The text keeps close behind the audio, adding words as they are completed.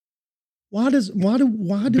Why do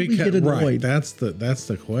we get annoyed? Right, that's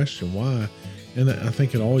the question. Why? And I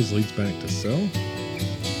think it always leads back to self.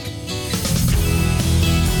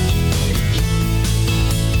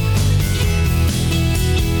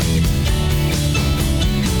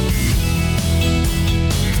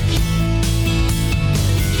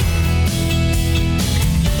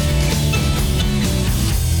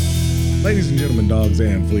 Ladies and gentlemen, dogs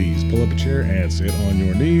and fleas, pull up a chair and sit on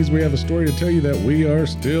your knees. We have a story to tell you that we are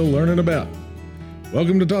still learning about.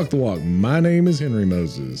 Welcome to Talk the Walk. My name is Henry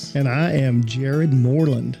Moses. And I am Jared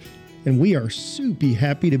Moreland. And we are soupy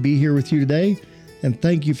happy to be here with you today. And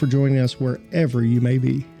thank you for joining us wherever you may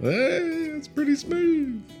be. Hey, it's pretty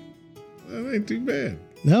smooth. That ain't too bad.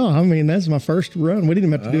 No, I mean, that's my first run. We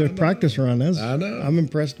didn't even have to do a practice run. I know. I'm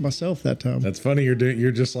impressed myself that time. That's funny.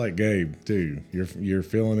 You're just like Gabe too. You're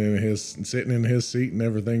sitting in his seat and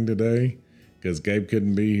everything today because Gabe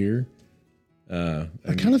couldn't be here. I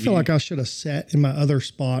kind of feel like I should have sat in my other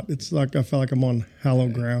spot. It's like I feel like I'm on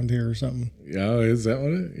hallowed ground here or something. Oh, is that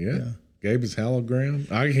what it? Yeah. Gabe is hallowed ground.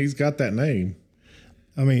 He's got that name.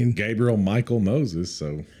 I mean, Gabriel Michael Moses.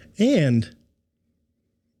 So and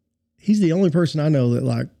he's the only person I know that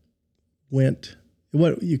like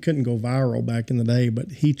you couldn't go viral back in the day,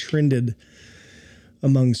 but he trended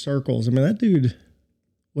among circles. I mean, that dude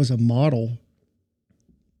was a model.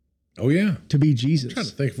 Oh yeah, to be Jesus. I'm trying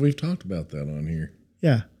to think if we've talked about that on here.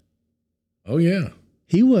 Yeah. Oh yeah.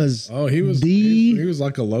 He was. Oh, he was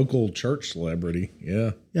like a local church celebrity.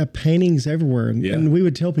 Yeah. Yeah, paintings everywhere, and we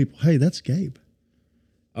would tell people, "Hey, that's Gabe."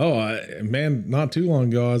 Oh man, not too long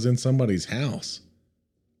ago, I was in somebody's house.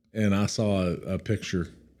 And I saw a picture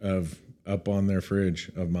up on their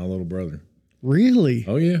fridge of my little brother. Really?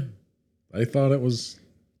 Oh, yeah. They thought it was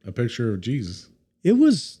a picture of Jesus. It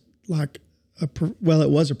was like it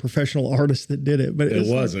was a professional artist that did it, but it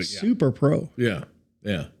was like super pro. Yeah.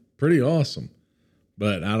 Yeah. Pretty awesome.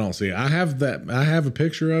 But I don't see it. I have a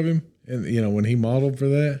picture of him and when he modeled for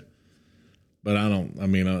that. But I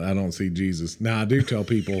don't see Jesus. Now, I do tell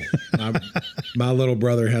people my little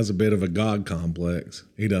brother has a bit of a God complex.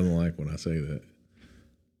 He doesn't like when I say that.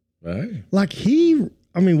 But hey. Like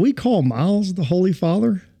we call Miles the Holy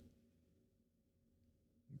Father.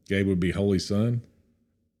 Gabe would be Holy Son.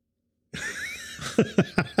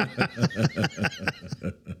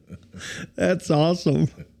 That's awesome.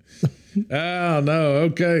 Oh, no.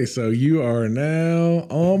 Okay, so you are now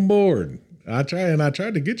on board. I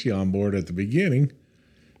tried to get you on board at the beginning,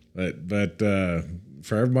 but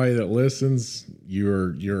for everybody that listens,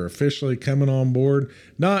 you're officially coming on board.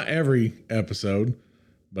 Not every episode,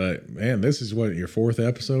 but man, this is your fourth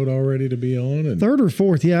episode already to be on, and third or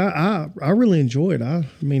fourth. Yeah, I really enjoy it. I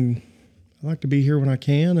mean, I like to be here when I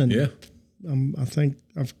can, and yeah, I think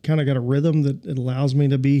I've kind of got a rhythm that it allows me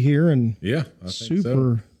to be here, and yeah,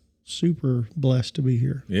 super blessed to be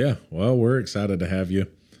here. Yeah, well, we're excited to have you.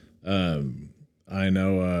 I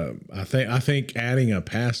know. I think adding a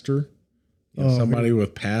pastor, somebody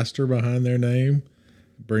with pastor behind their name,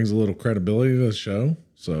 brings a little credibility to the show.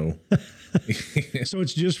 So, so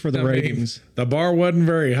it's just for the ratings. The bar wasn't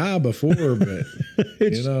very high before, but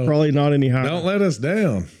it's probably not any higher. Don't let us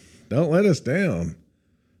down. Don't let us down.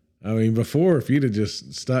 I mean, before, if you'd have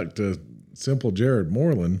just stuck to simple Jared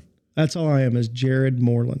Moreland, that's all I am is Jared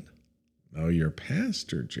Moreland. No, you're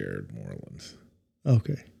Pastor Jared Moreland.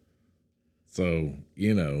 Okay. So,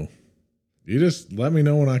 you just let me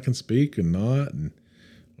know when I can speak and not, and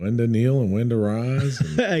when to kneel and when to rise.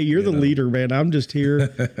 And, hey, you're the leader, man. I'm just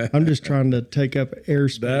here. I'm just trying to take up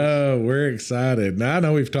airspace. No, we're excited. Now, I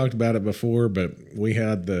know we've talked about it before, but we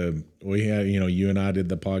had, you and I did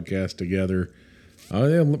the podcast together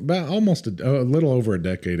about almost a little over a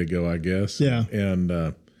decade ago, I guess. Yeah. And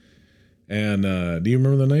do you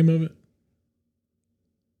remember the name of it?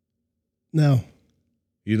 No.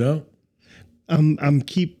 You don't? I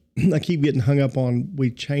keep getting hung up on. We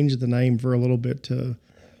changed the name for a little bit to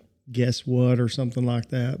Guess What or something like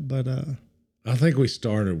that. But I think we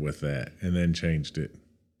started with that and then changed it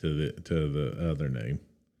to the other name.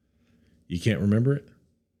 You can't remember it?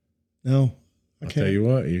 No, I'll tell you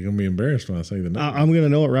what. You're gonna be embarrassed when I say the name. I'm gonna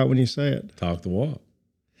know it right when you say it. Talk the walk.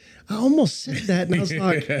 I almost said that, and I was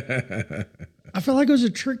like, I felt like it was a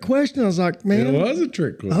trick question. I was like, man, it was a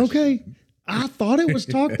trick question. Okay. I thought it was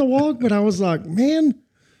Talk the Walk, but I was like, man,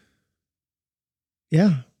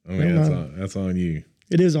 yeah. I mean, that's on you.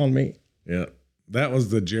 It is on me. Yeah. That was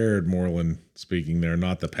the Jared Moreland speaking there,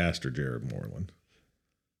 not the Pastor Jared Moreland.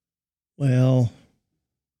 Well,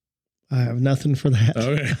 I have nothing for that.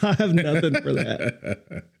 Okay. I have nothing for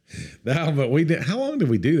that. No, but we did. How long did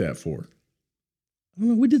we do that for? I don't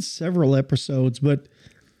know. We did several episodes, but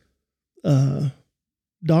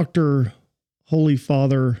Dr. Holy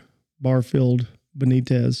Father Barfield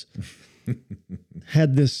Benitez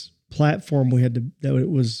had this platform that it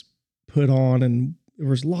was put on, and there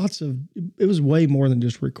was it was way more than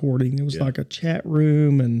just recording. It was like a chat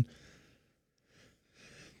room, and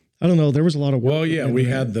I don't know, there was a lot of work. Well, yeah, we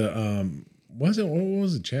had the what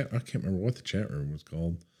was the chat? I can't remember what the chat room was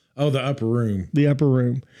called. Oh, the upper room. The upper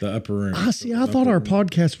room. The upper room. I thought our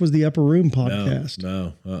podcast was the upper room podcast.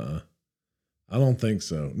 No. I don't think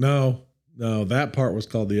so. No, that part was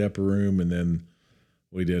called the upper room, and then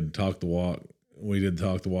we did talk the walk.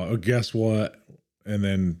 Oh, guess what? And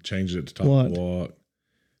then changed it to talk the walk.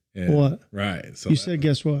 And, what? Right. So you said,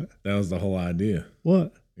 guess what? That was the whole idea.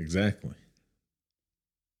 What? Exactly.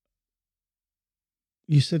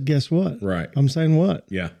 You said, guess what? Right. I'm saying what?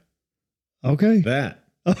 Yeah. Okay. That.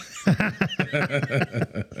 But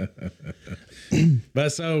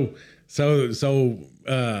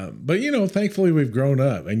but thankfully we've grown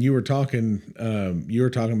up, and you were talking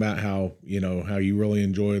about how you really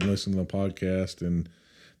enjoyed listening to the podcast, and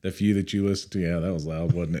the few that you listened to. Yeah, that was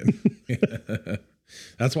loud, wasn't it?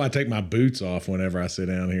 That's why I take my boots off whenever I sit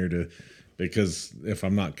down here because if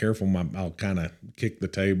I'm not careful, I'll kind of kick the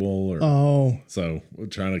table. So we're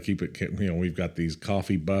trying to keep it. We've got these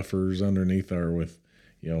coffee buffers underneath with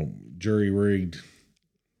jury rigged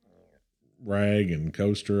rag and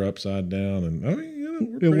coaster upside down, and I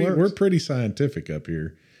mean, we're pretty scientific up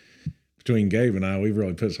here. Between Gabe and I, we've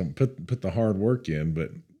really put the hard work in.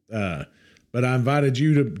 But I invited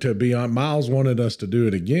you to be on. Miles wanted us to do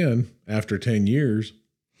it again after 10 years,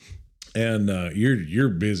 and you're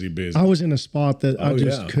busy. I was in a spot that I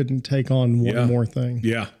just couldn't take on one more thing.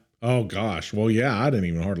 Yeah. Oh gosh. Well, yeah, I didn't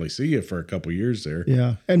even hardly see you for a couple years there.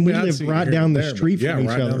 Yeah, and we lived right down the street from each other. Yeah,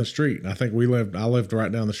 right down the street. I think I lived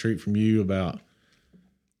right down the street from you about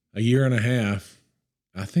a year and a half.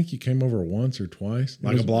 I think you came over once or twice,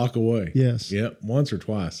 like a block away. Yes. Yep, once or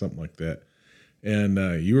twice, something like that. And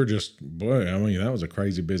you were just, boy, I mean, that was a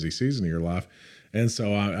crazy busy season of your life. And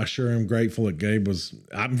so I sure am grateful that Gabe was.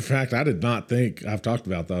 In fact, I did not think, I've talked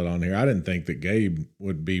about that on here, I didn't think that Gabe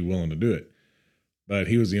would be willing to do it. But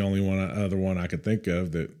he was the only other one I could think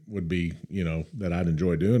of that would be, that I'd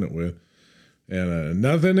enjoy doing it with. And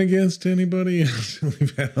nothing against anybody else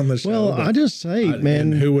we've had on the show. Well, I just say,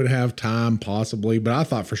 man. Who would have time possibly. But I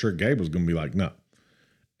thought for sure Gabe was going to be like, no.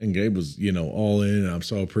 And Gabe was, all in. And I'm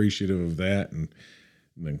so appreciative of that. And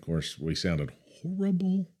then, of course, we sounded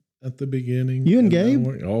horrible at the beginning. You and Gabe?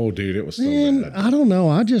 Oh, dude, it was so bad. I don't know.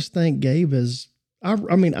 I just think Gabe is, I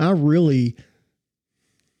really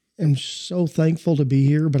am so thankful to be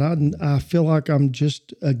here, but I feel like I'm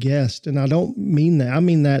just a guest, and I don't mean that. I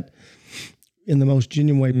mean that in the most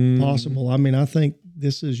genuine way possible. I mean, I think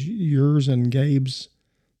this is yours and Gabe's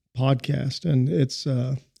podcast, and it's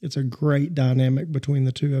a great dynamic between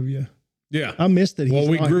the two of you. Yeah. I missed that.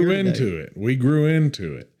 We grew into it. We grew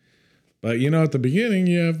into it. But, at the beginning,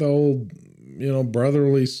 you have the old,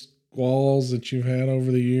 brotherly squalls that you've had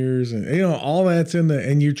over the years, and, all that's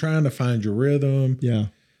and you're trying to find your rhythm. Yeah.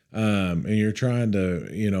 And you're trying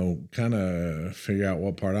to, kind of figure out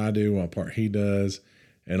what part I do, what part he does,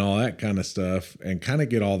 and all that kind of stuff, and kind of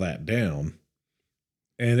get all that down.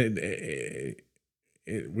 And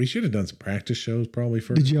we should have done some practice shows probably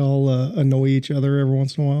first. Did y'all annoy each other every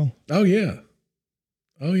once in a while? Oh yeah.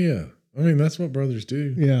 I mean, that's what brothers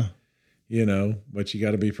do. Yeah. But you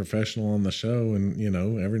got to be professional on the show, and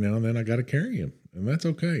every now and then I got to carry him, and that's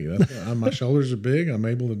okay. My shoulders are big. I'm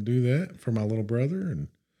able to do that for my little brother, and.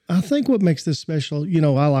 I think what makes this special,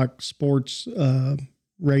 I like sports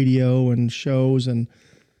radio and shows, and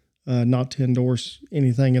not to endorse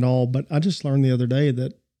anything at all, but I just learned the other day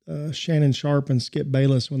that Shannon Sharp and Skip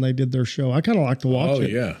Bayless, when they did their show, I kind of like to watch it. Oh,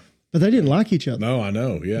 yeah. But they didn't like each other. No, I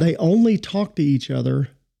know, yeah. They only talked to each other,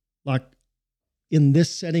 like in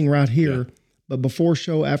this setting right here, but before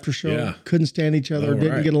show, after show, couldn't stand each other,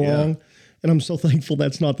 didn't get along. Yeah. And I'm so thankful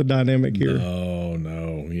that's not the dynamic here.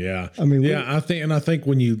 No, yeah. I mean, I think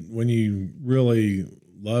when you really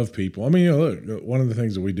love people, I mean, look, one of the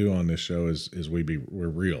things that we do on this show is we're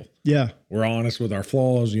real. Yeah, we're honest with our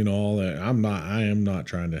flaws, all that. I am not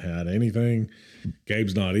trying to hide anything.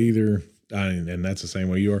 Gabe's not either, and that's the same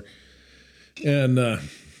way you are. And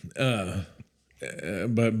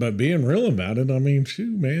but being real about it, I mean,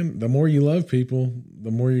 shoot, man, the more you love people, the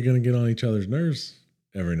more you're going to get on each other's nerves.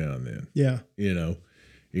 Every now and then. Yeah. You're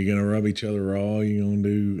going to rub each other raw, you're going to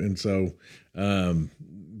do. And so,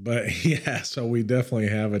 but yeah, so we definitely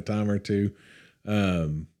have a time or two.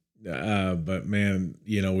 But man,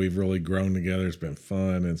 we've really grown together. It's been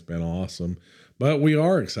fun. It's been awesome. But we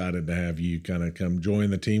are excited to have you kind of come join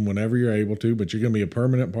the team whenever you're able to, but you're going to be a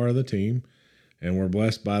permanent part of the team. And we're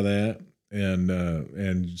blessed by that.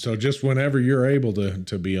 And so just whenever you're able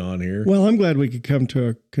to be on here. Well, I'm glad we could come to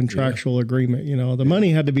a contractual agreement. You know, the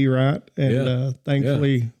money had to be right, and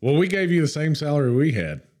thankfully, well, we gave you the same salary we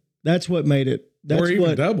had. That's what made it. That's or even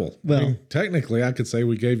what, double. Well, I mean, technically, I could say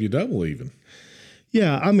we gave you double even.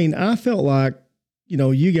 Yeah, I mean, I felt like, you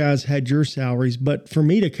know, you guys had your salaries, but for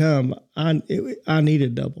me to come, I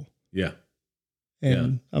needed double. Yeah.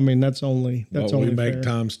 And I mean, that's only what only we make fair.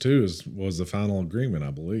 times 2 was the final agreement,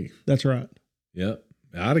 I believe. That's right. Yep.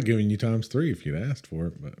 I'd have given you times 3 if you'd asked for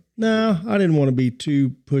it, but no, I didn't want to be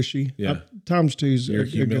too pushy. Yeah. Times 2's your a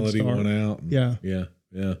good humility start. went out. Yeah.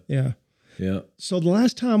 Yeah. So the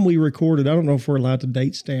last time we recorded, I don't know if we're allowed to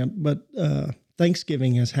date stamp, but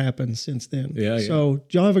Thanksgiving has happened since then. Yeah. So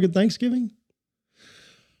did y'all have a good Thanksgiving?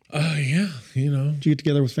 Yeah, you know. Did you get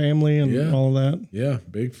together with family and all of that? Yeah,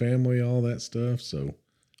 big family, all that stuff. So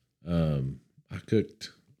I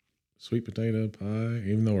cooked sweet potato pie,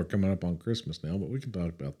 even though we're coming up on Christmas now, but we can talk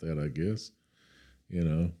about that, I guess. You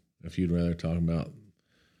know, if you'd rather talk about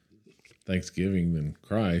Thanksgiving than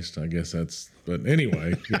Christ, I guess that's, but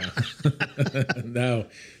anyway, yeah. No,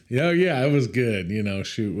 yeah, it was good. You know,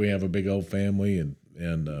 shoot, we have a big old family and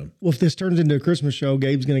well, if this turns into a Christmas show,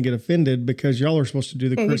 Gabe's going to get offended because y'all are supposed to do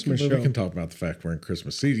the Christmas show. We can talk about the fact we're in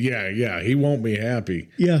Christmas season. Yeah, he won't be happy.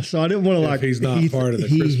 Yeah, so I didn't want to like he's not part of the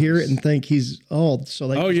Christmas. Hear it and think he's so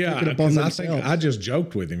they pick it up on themselves. I just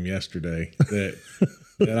joked with him yesterday that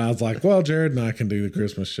that I was like, well, Jared and I can do the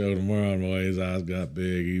Christmas show tomorrow. And the way his eyes got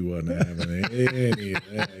big, he wasn't having any of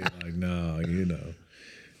that. He's like, no, you know.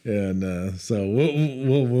 And so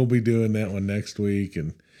we'll be doing that one next week,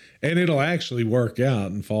 and it'll actually work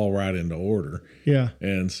out and fall right into order. Yeah.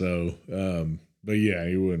 And so, but yeah,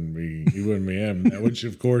 he wouldn't be having that. Which,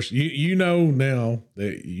 of course, you know now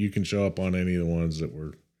that you can show up on any of the ones that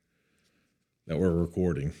we're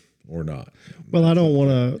recording or not. Well, I don't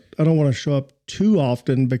want to show up too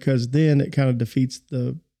often because then it kind of defeats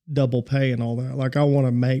the double pay and all that. Like I want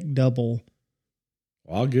to make double.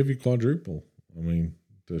 Well, I'll give you quadruple. I mean,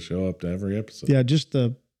 to show up to every episode. Yeah, just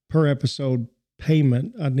the per episode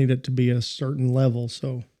payment. I need it to be a certain level.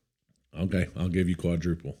 So, okay, I'll give you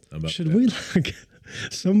quadruple. How about should that? we like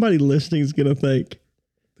somebody listening is going to think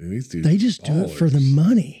dude, these dudes they just do it for the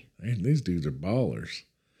money. Man, these dudes are ballers.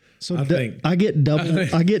 So I get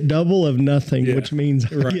double. I get double of nothing, which means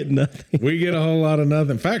I get nothing. We get a whole lot of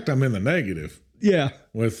nothing. In fact, I'm in the negative. Yeah,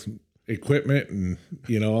 with equipment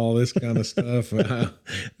and all this kind of stuff.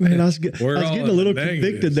 Man, I was getting a little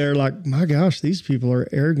convicted there. Like, my gosh, these people are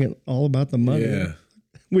arrogant, all about the money. Yeah,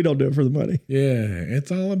 we don't do it for the money. Yeah,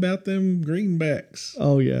 it's all about them greenbacks.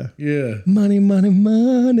 Oh yeah, yeah. Money.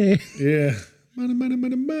 Yeah, money.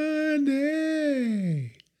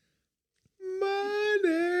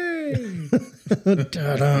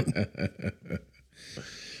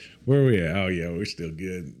 Where are we at? Oh yeah, we're still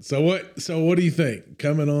good. So what do you think?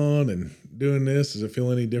 Coming on and doing this, does it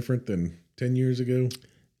feel any different than 10 years ago?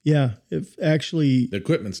 Yeah, if actually the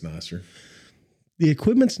equipment's nicer. The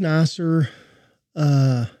equipment's nicer.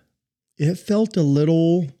 It felt a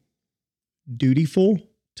little dutiful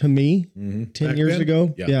to me 10 Back years then?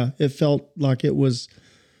 Ago. Yeah, it felt like it was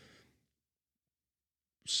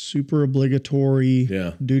super obligatory,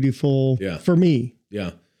 dutiful for me.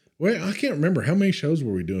 Yeah. Well, I can't remember. How many shows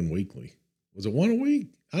were we doing weekly? Was it one a week?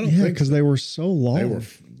 I don't think because they were so long. They were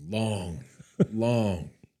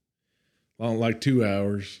long, like 2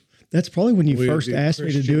 hours. That's probably when you first asked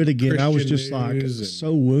me to do it again. I was just like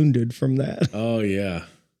so wounded from that. Oh, yeah.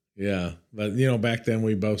 Yeah. But, back then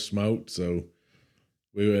we both smoked. So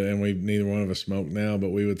neither one of us smoke now,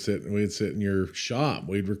 but we'd sit in your shop.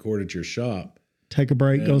 We'd record at your shop. Take a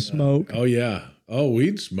break, go smoke. Oh, yeah. Oh,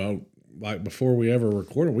 we'd smoke. Like before we ever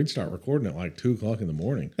recorded, we'd start recording at like 2:00 in the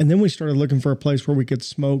morning. And then we started looking for a place where we could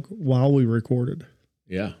smoke while we recorded.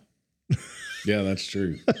 Yeah. Yeah, that's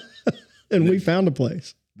true. And we found a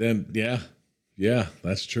place. Then, yeah,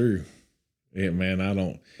 that's true. Yeah, man, I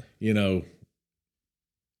don't,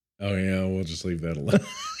 oh yeah, we'll just leave that alone.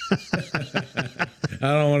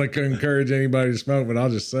 I don't want to encourage anybody to smoke, but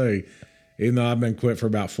I'll just say, even though I've been quit for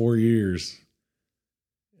about 4 years,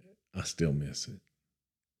 I still miss it.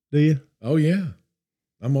 Do you? Oh, yeah.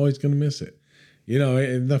 I'm always going to miss it.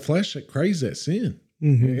 The flesh, it craves that sin.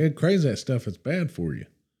 Mm-hmm. It craves that stuff that's bad for you.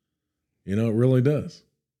 It really does.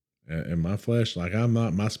 And my flesh, like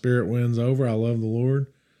my spirit wins over. I love the Lord.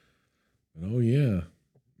 But oh, yeah.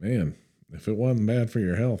 Man, if it wasn't bad for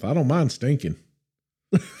your health, I don't mind stinking.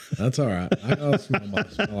 That's all right. I don't smell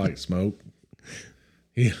like smoke.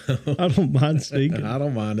 I don't mind stinking. I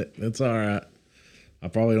don't mind it. It's all right. I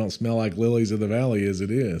probably don't smell like lilies of the valley as it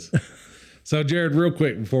is. So, Jared, real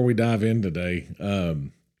quick before we dive in today,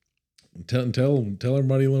 Tell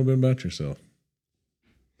everybody a little bit about yourself.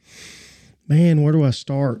 Man, where do I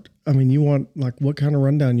start? I mean, you want like what kind of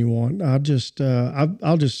rundown you want? I'll just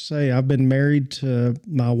say I've been married to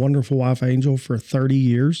my wonderful wife Angel for 30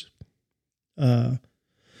 years. I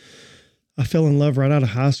fell in love right out of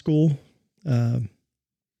high school.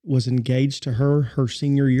 Was engaged to her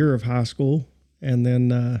senior year of high school, and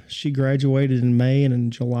then she graduated in May, and in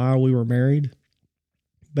July we were married.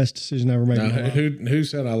 Best decision I ever made. Now, in my life. who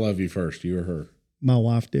said I love you first? You or her? My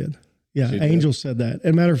wife did. Yeah, She Angel did? said that.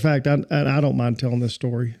 And matter of fact, I don't mind telling this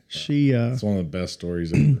story. She, It's one of the best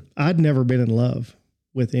stories ever. I'd never been in love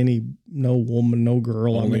with no woman, no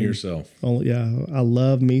girl. Only yourself. Only, yeah, I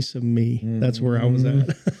love me some me. That's where I was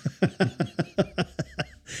at.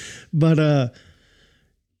 But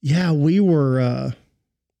yeah, we were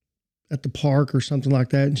at the park or something like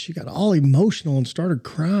that, and she got all emotional and started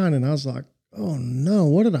crying, and I was like, "Oh no,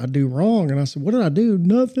 what did I do wrong?" And I said, "What did I do?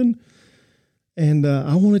 Nothing." And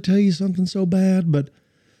I want to tell you something so bad, but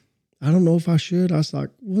I don't know if I should. I was like,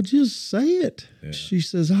 "Well, just say it." Yeah. She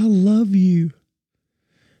says, "I love you."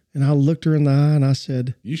 And I looked her in the eye and I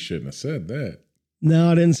said, "You shouldn't have said that."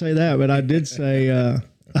 No, I didn't say that, but I did say,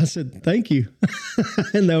 I said, "Thank you."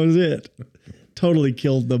 And that was it. Totally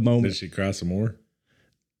killed the moment. Did she cry some more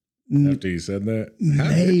after you said that? How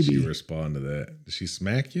Maybe. did she respond to that? Did she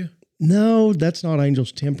smack you? No, that's not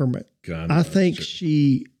Angel's temperament. God, I think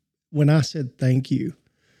when I said thank you,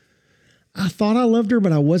 I thought I loved her,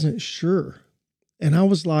 but I wasn't sure. And I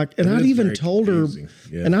was like, and I'd even told her,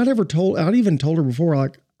 and I'd even told her before,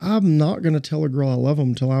 like, I'm not going to tell a girl I love them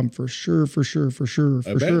until I'm for sure.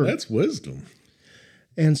 That's wisdom.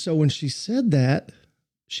 And so when she said that,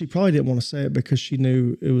 she probably didn't want to say it because she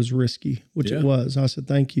knew it was risky, which it was. I said,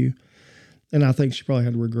 thank you. And I think she probably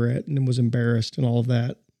had regret and was embarrassed and all of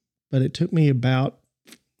that. But it took me about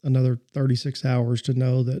another 36 hours to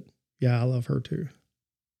know that, yeah, I love her too.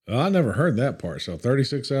 I never heard that part. So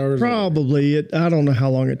 36 hours? Probably. I don't know how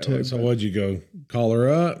long it took. So what'd you go? Call her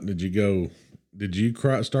up? Did you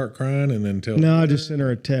start crying and then tell her? No, I just sent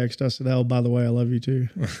her a text. I said, "Oh, by the way, I love you too."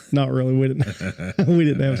 Not really. We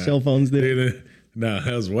didn't have cell phones then. No,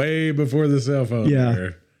 that was way before the cell phone. Yeah.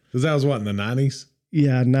 Because that was what, in the 90s?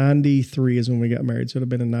 Yeah, 93 is when we got married. So it'd have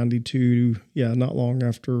been in 92. Yeah, not long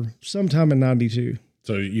after, sometime in 92.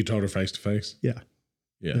 So you told her face to face? Yeah.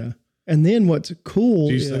 Yeah. And then what's cool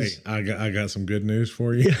Did is... you say, I got some good news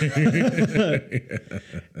for you?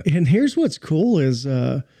 And here's what's cool is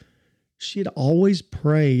she'd always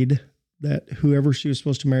prayed that whoever she was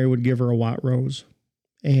supposed to marry would give her a white rose.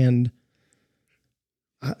 And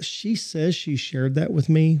she says she shared that with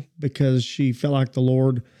me because she felt like the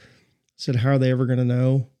Lord said, how are they ever going to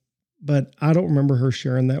know? But I don't remember her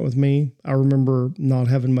sharing that with me. I remember not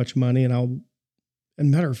having much money. And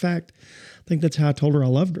matter of fact, I think that's how I told her I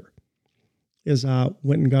loved her, is I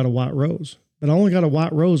went and got a white rose. But I only got a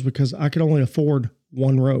white rose because I could only afford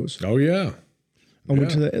one rose. Oh, yeah. I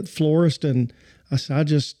went to the florist and I said,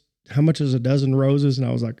 how much is a dozen roses? And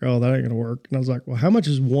I was like, oh, that ain't going to work. And I was like, well, how much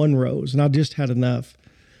is one rose? And I just had enough.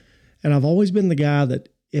 And I've always been the guy that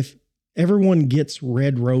if everyone gets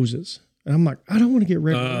red roses, and I'm like, I don't want to get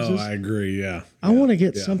red roses. Oh, I agree. Yeah. I want to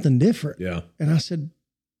get something different. Yeah. And I said,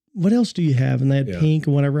 what else do you have? And they had pink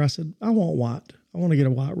and whatever. I said, I want white. I want to get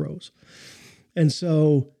a white rose. And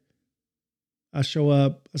so I show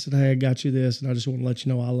up. I said, hey, I got you this. And I just want to let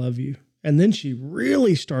you know I love you. And then she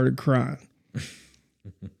really started crying.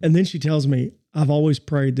 And then she tells me, I've always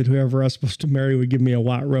prayed that whoever I was supposed to marry would give me a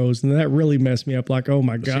white rose. And that really messed me up. Like, oh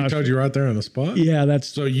my gosh. She told you right there on the spot? Yeah,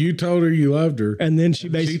 so you told her you loved her. And then she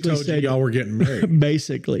basically said, y'all were getting married.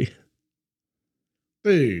 Basically.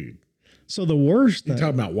 Dude. So the worst thing. You're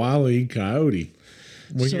talking about Wile E. Coyote.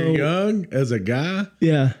 When you're young as a guy.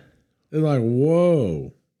 Yeah. It's like,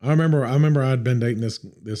 whoa. I remember I'd been dating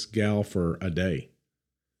this gal for a day.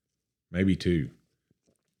 Maybe two.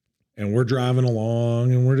 And we're driving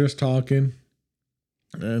along and we're just talking.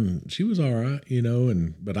 And she was all right,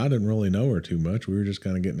 but I didn't really know her too much. We were just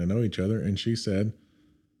kind of getting to know each other. And she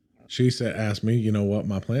asked me, what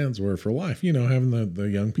my plans were for life, having the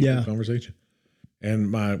young people conversation.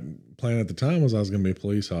 And my plan at the time was I was going to be a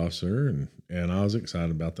police officer. And I was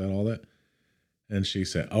excited about that, all that. And she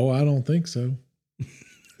said, oh, I don't think so.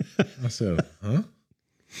 I said, huh?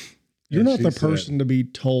 You're not the person to be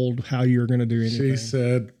told how you're going to do anything. She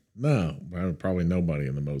said, no, probably nobody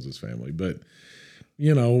in the Moses family, but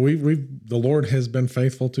the Lord has been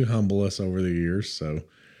faithful to humble us over the years. So,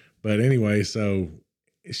 but anyway, so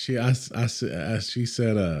she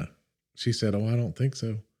said, oh, I don't think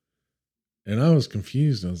so. And I was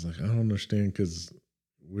confused. I was like, I don't understand. Cause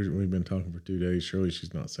we've been talking for 2 days. Surely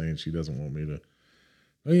she's not saying she doesn't want me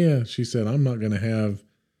Oh yeah, she said I'm not going to have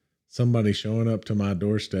somebody showing up to my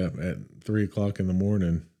doorstep at 3:00 in the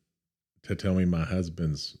morning to tell me my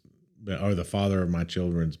husband's or the father of my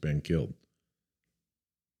children's been killed.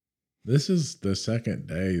 This is the second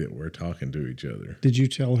day that we're talking to each other. Did you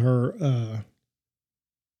tell her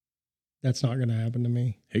that's not going to happen to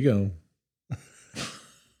me? Here you go.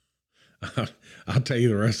 I'll tell you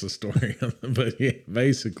the rest of the story, but yeah,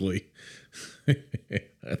 basically,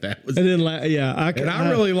 that was. I didn't I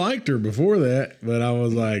really liked her before that, but I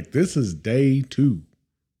was like, "This is day 2.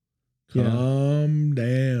 Calm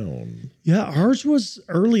down." Yeah, ours was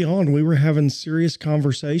early on. We were having serious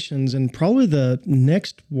conversations, and probably the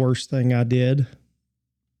next worst thing I did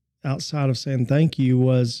outside of saying thank you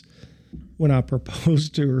was when I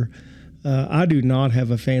proposed to her. I do not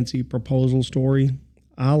have a fancy proposal story.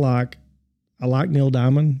 I like Neil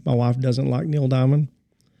Diamond. My wife doesn't like Neil Diamond.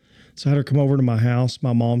 So I had her come over to my house,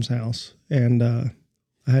 my mom's house, and I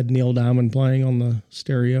had Neil Diamond playing on the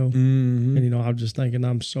stereo. Mm-hmm. And, I was just thinking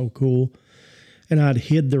I'm so cool. And I'd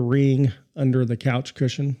hid the ring under the couch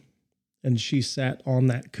cushion, and she sat on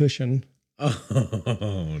that cushion.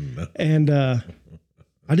 Oh, no. And I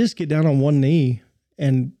just get down on one knee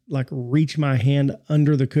and like reach my hand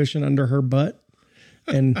under the cushion under her butt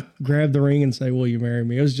and grab the ring and say, "Will you marry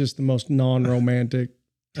me?" It was just the most non-romantic.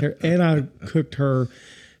 And I cooked her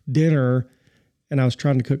dinner, and I was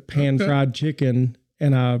trying to cook pan-fried chicken,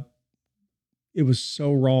 and it was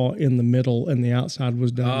so raw in the middle and the outside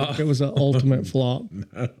was done. It was an ultimate flop.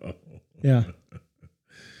 No. Yeah.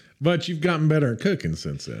 But you've gotten better at cooking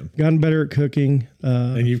since then. Gotten better at cooking.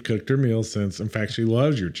 And you've cooked her meals since. In fact, she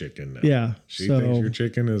loves your chicken now. Yeah. She thinks your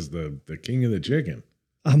chicken is the king of the chicken.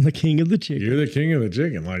 I'm the king of the chicken. You're the king of the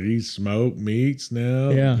chicken. Like, you smoke meats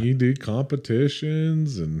now. Yeah. You do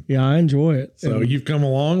competitions. And yeah, I enjoy it. So and you've come a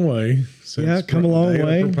long way. Since come a long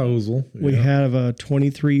way. Proposal. We have a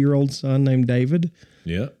 23-year-old son named David.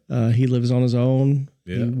 Yeah. He lives on his own.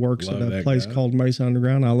 Yeah. He works Love at a that place guy. called Mesa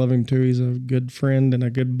Underground. I love him too. He's a good friend and a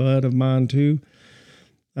good bud of mine too.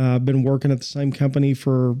 I've been working at the same company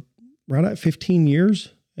for right at 15 years.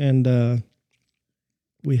 And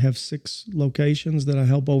we have 6 locations that I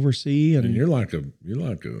help oversee. And you're like a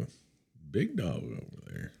big dog over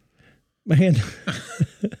there. Man,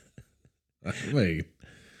 I mean,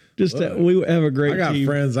 just look, we have a great team.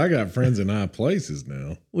 I got friends in high places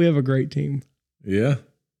now. We have a great team. Yeah.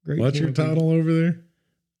 Great. What's team your title over there?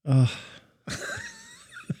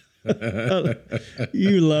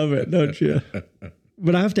 You love it, don't you?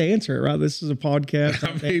 But I have to answer it, right? This is a podcast.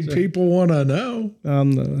 I mean, people want to know.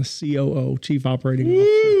 I'm the COO, Chief Operating Officer.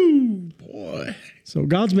 Woo, boy. So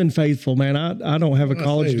God's been faithful, man. I don't have a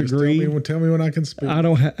college degree. Tell me when I can speak. I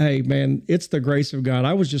don't. Hey, man, it's the grace of God.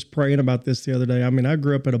 I was just praying about this the other day. I mean, I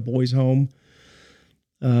grew up at a boys' home.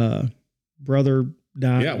 Brother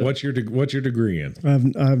died. Yeah. What's your degree in? I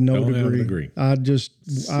have no Don't degree. have a degree. I just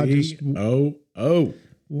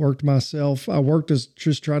worked myself. I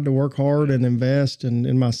just tried to work hard and invest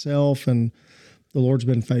in myself, and the Lord's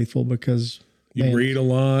been faithful because you read a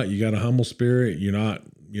lot. You got a humble spirit. You're not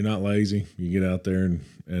lazy. You get out there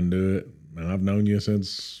and do it. And I've known you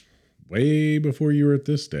since way before you were at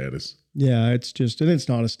this status. Yeah, it's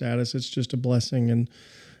not a status. It's just a blessing.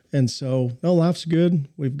 And so, no, life's good.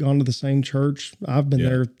 We've gone to the same church. I've been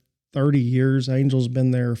there 30 years. Angel's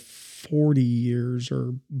been there 40 years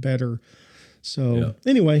or better. So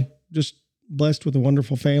anyway, just blessed with a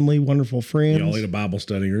wonderful family, wonderful friends. Y'all lead a Bible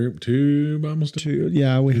study group, 2 Bible study.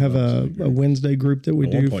 We have a Wednesday group that we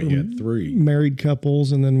do for you had 3 married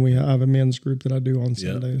couples, and then we have a men's group that I do on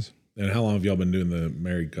Sundays. And how long have y'all been doing the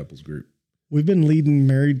married couples group? We've been leading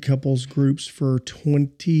married couples groups for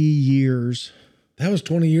 20 years. That was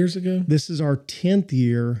 20 years ago? This is our 10th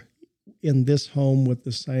year in this home with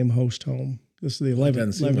the same host home. This is the 11th.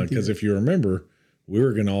 Doesn't seem like, because if you remember, we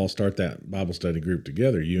were going to all start that Bible study group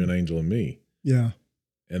together, you and Angel and me. Yeah.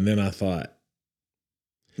 And then I thought,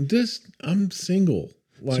 I'm single.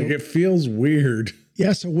 Like, it feels weird.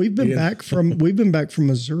 Yeah. So we've been back from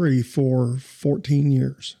Missouri for 14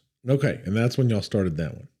 years. Okay. And that's when y'all started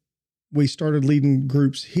that one. We started leading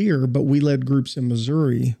groups here, but we led groups in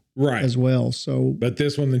Missouri as well. So, but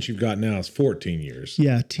this one that you've got now is 14 years.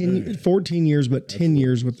 Yeah. 14 years, but 10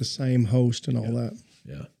 years with the same host and all that.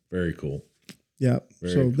 Yeah. Very cool. Yeah.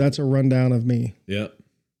 So that's a rundown of me. Yep.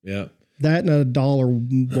 Yep. That and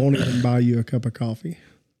 $1 won't even buy you a cup of coffee.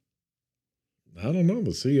 I don't know,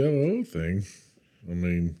 the COO thing. I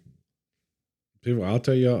mean, people, I'll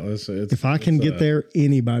tell you, if I can get there,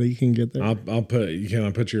 anybody can get there. Can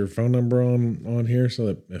I put your phone number on here so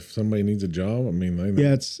that if somebody needs a job, I mean,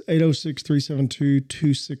 it's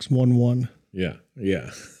 806-372-2611. Yeah. Yeah.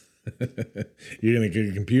 You're going to get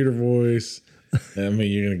a computer voice. I mean,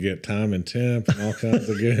 you're going to get time and temp and all kinds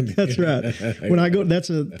of good. That's right. When I go, that's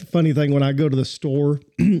a funny thing. When I go to the store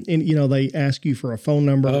and, they ask you for a phone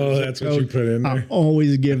number. Oh, that's what you put in there? I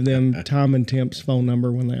always give them time and temp's phone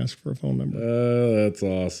number when they ask for a phone number. Oh, that's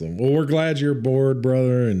awesome. Well, we're glad you're bored,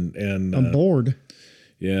 brother. And I'm bored.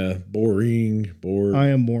 Yeah. Bored. I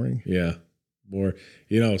am boring. Yeah. Bored.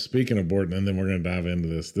 Speaking of bored, and then we're going to dive into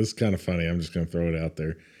this. This is kind of funny. I'm just going to throw it out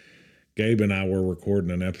there. Gabe and I were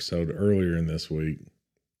recording an episode earlier in this week,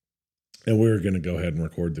 and we were going to go ahead and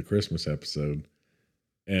record the Christmas episode.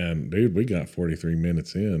 And dude, we got 43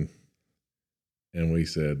 minutes in, and we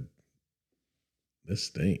said, this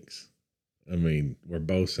stinks. I mean, we're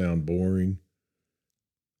both sound boring.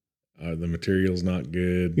 The material's not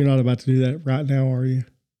good. You're not about to do that right now, are you?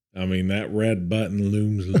 I mean, that red button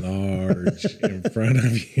looms large in front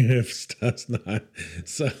of you if stuff's not.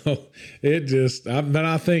 So it just, but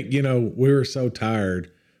I think, we were so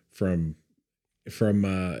tired from,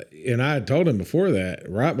 and I had told him before that,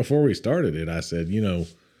 right before we started it, I said,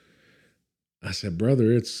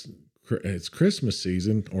 brother, it's Christmas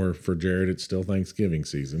season, or for Jared, it's still Thanksgiving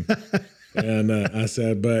season. And I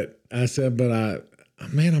said, but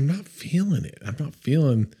man, I'm not feeling it.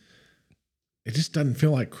 It just doesn't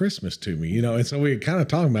feel like Christmas to me, And so we kind of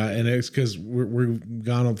talking about it, and it's because we've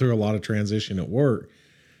gone through a lot of transition at work,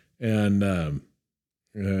 and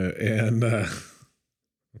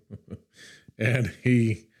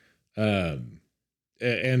he,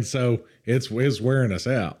 and so it's wearing us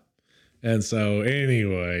out. And so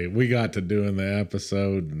anyway, we got to doing the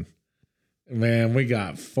episode, and man, we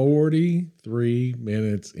got 43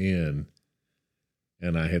 minutes in,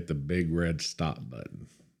 and I hit the big red stop button.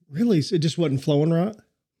 Really? So it just wasn't flowing right?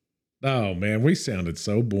 Oh man, we sounded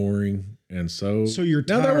so boring and so. So you're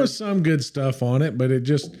tired. Now there was some good stuff on it, but it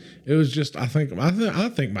was just. I think my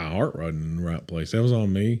heart wasn't in the right place. That was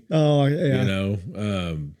on me. Oh yeah.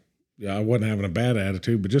 I wasn't having a bad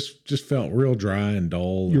attitude, but just felt real dry and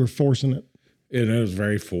dull. You were forcing it. And it was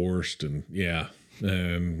very forced, and yeah.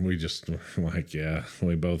 And we just were like, yeah,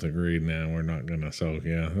 we both agreed now we're not gonna. So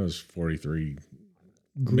yeah, it was 43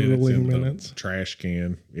 grueling minutes. Trash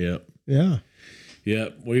can. Yep. Yeah.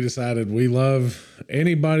 Yep. We decided we love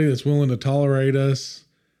anybody that's willing to tolerate us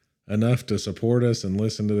enough to support us and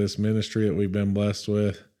listen to this ministry that we've been blessed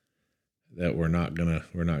with, that we're not gonna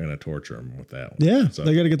torture them with that one. Yeah. So,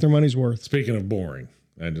 they got to get their money's worth. Speaking of boring,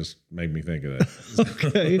 that just made me think of that.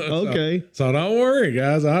 Okay. So don't worry,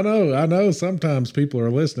 guys. I know sometimes people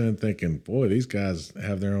are listening and thinking, boy, these guys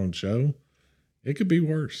have their own show. It could be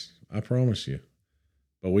worse. I promise you.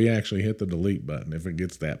 But we actually hit the delete button if it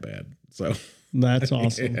gets that bad. So that's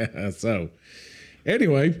awesome. Yeah, so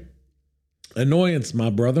anyway, annoyance,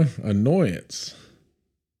 my brother. Annoyance.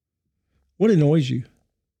 What annoys you?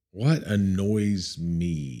 What annoys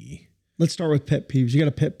me? Let's start with pet peeves. You got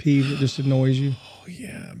a pet peeve that just annoys you? Oh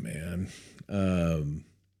yeah, man.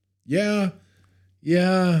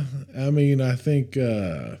 Yeah. I mean, I think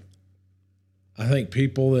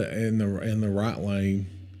people that in the right lane,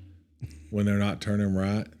 when they're not turning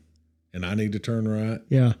right, and I need to turn right.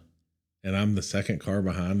 Yeah. And I'm the second car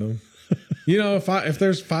behind them. If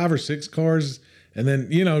there's 5 or 6 cars, and then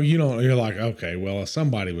you're like, okay, well,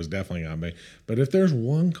 somebody was definitely on me. But if there's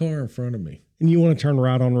one car in front of me, and you want to turn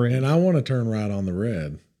right on red, and I want to turn right on the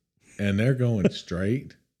red, and they're going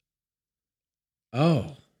straight,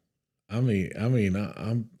 I'm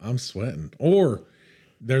sweating. Or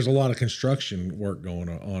there's a lot of construction work going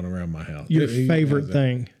on around my house. Your favorite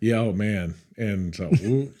thing. Yeah, oh man. And so,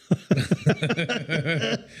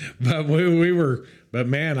 but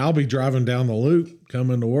man, I'll be driving down the loop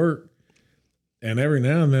coming to work, and every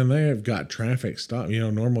now and then they have got traffic stop.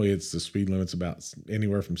 Normally it's the speed limit's about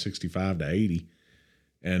anywhere from 65 to 80,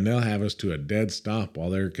 and they'll have us to a dead stop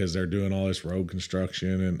because they're doing all this road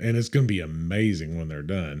construction, and it's going to be amazing when they're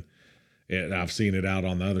done. I've seen it out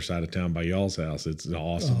on the other side of town by y'all's house. It's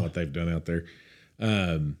awesome what they've done out there.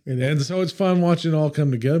 And so it's fun watching it all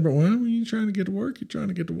come together. But when you're trying to get to work, you're trying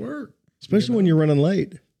to get to work. Especially when you're running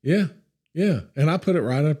late. Yeah. Yeah. And I put it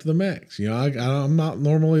right up to the max. I'm not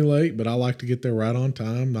normally late, but I like to get there right on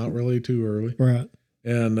time, not really too early. Right.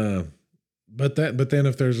 And, but then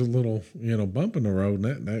if there's a little, bump in the road,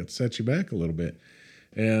 that sets you back a little bit.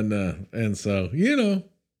 And so,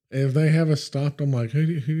 if they have us stopped, I'm like, who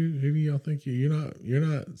do y'all think you're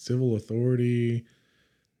not civil authority,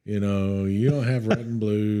 you don't have red and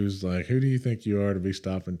blues. Like, who do you think you are to be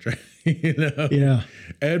stopping train? Yeah.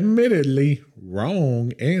 Admittedly,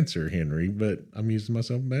 wrong answer, Henry, but I'm using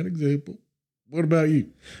myself as a bad example. What about you?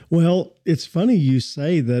 Well, it's funny you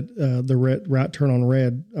say that the right turn on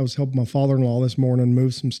red. I was helping my father-in-law this morning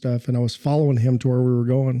move some stuff, and I was following him to where we were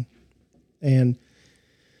going. And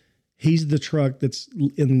he's the truck that's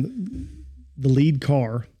in the lead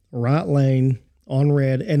car, right lane on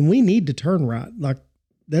red, and we need to turn right. Like,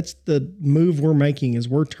 that's the move we're making, is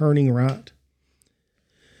we're turning right.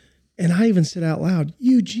 And I even said out loud,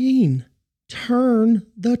 Eugene, turn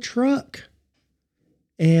the truck.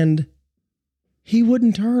 And he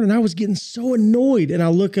wouldn't turn, and I was getting so annoyed. And I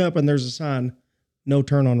look up, and there's a sign, no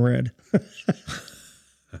turn on red.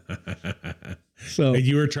 So, and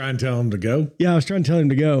you were trying to tell him to go? Yeah, I was trying to tell him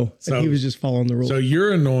to go, and he was just following the rules. So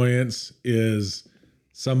your annoyance is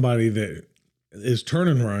somebody that is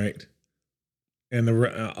turning right and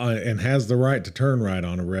and has the right to turn right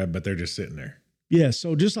on a red, but they're just sitting there. Yeah,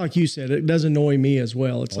 so just like you said, it does annoy me as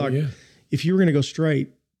well. It's if you were going to go straight,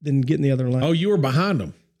 then get in the other lane. Oh, you were behind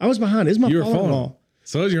them. I was behind. It's my father-in-law.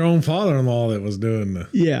 So it's your own father-in-law that was doing the...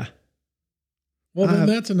 Yeah. Well, then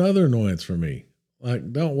that's another annoyance for me. Like,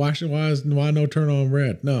 why no turn on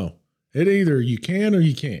red? No. It either you can or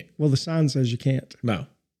you can't. Well, the sign says you can't. No.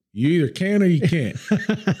 You either can or you can't.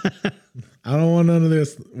 I don't want none of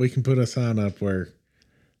this. We can put a sign up where,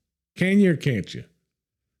 can you or can't you?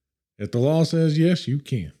 If the law says yes, you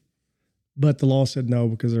can. But the law said no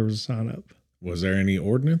because there was a sign up. Was there any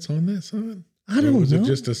ordinance on that sign? I don't know. Was it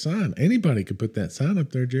just a sign? Anybody could put that sign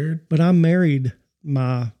up there, Jared. But I married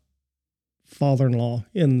my father-in-law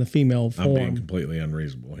in the female form. I'm being completely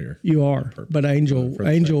unreasonable here. You are, but Angel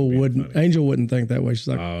wouldn't think that way. She's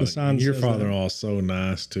like, the sign. Your father-in-law is so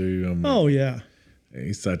nice too. Oh yeah,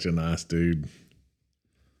 he's such a nice dude.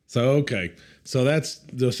 So okay, so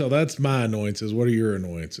that's my annoyances. What are your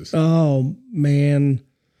annoyances? Oh man,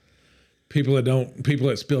 people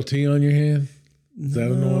that spill tea on your hand. Is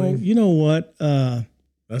that annoying? You know what?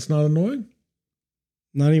 That's not annoying.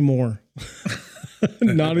 Not anymore.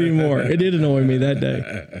 Not anymore. It did annoy me that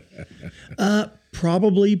day.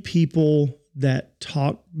 Probably people that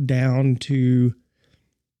talk down to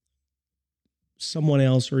someone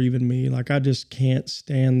else or even me. Like, I just can't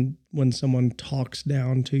stand when someone talks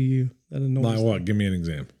down to you. That annoys me. Like what? Give me an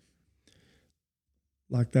example.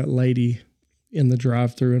 Like that lady in the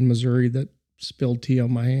drive-thru in Missouri that spilled tea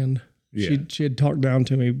on my hand. Yeah. She had talked down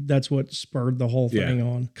to me. That's what spurred the whole thing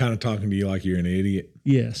on. Kind of talking to you like you're an idiot.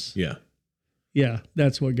 Yes. Yeah. Yeah,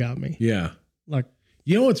 that's what got me. Yeah. Like,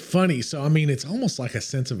 you know what's funny? So, I mean, it's almost like a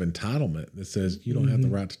sense of entitlement that says you don't have the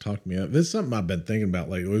right to talk to me. This is something I've been thinking about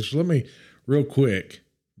lately. Which, let me, real quick,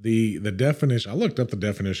 the definition. I looked up the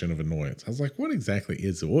definition of annoyance. I was like, what exactly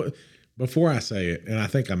is it? What, before I say it, and I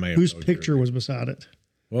think I may have. Whose picture was beside it?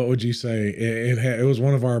 What would you say? It was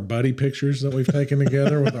one of our buddy pictures that we've taken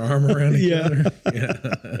together with our arm around each other. Yeah.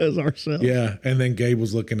 As ourselves. Yeah. And then Gabe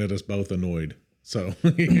was looking at us both annoyed. So,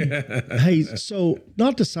 Hey, so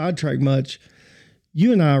not to sidetrack much,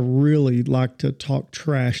 you and I really like to talk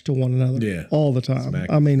trash to one another all the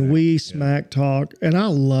time. We smack talk, and I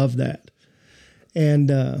love that. And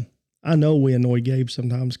I know we annoy Gabe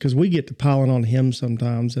sometimes because we get to piling on him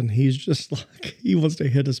sometimes, and he's just like, he wants to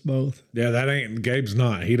hit us both. Yeah, Gabe's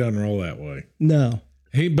not. He doesn't roll that way. No.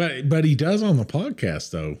 But he does on the podcast,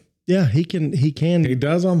 though. Yeah, he can. He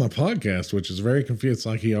does on the podcast, which is very confusing. It's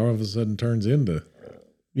like he all of a sudden turns into.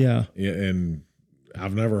 Yeah. Yeah, and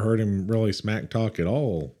I've never heard him really smack talk at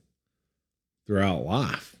all throughout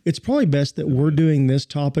life. It's probably best that we're doing this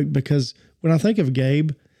topic because when I think of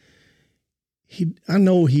Gabe, I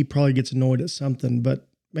know he probably gets annoyed at something, but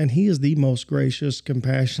man, he is the most gracious,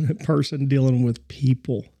 compassionate person dealing with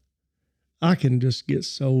people. I can just get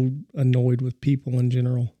so annoyed with people in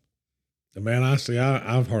general. Man,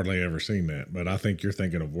 I've hardly ever seen that, but I think you're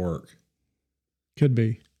thinking of work. Could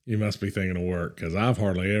be. You must be thinking of work because I've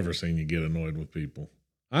hardly ever seen you get annoyed with people.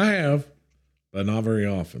 I have, but not very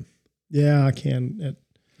often. Yeah, I can.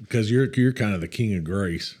 Because you're kind of the king of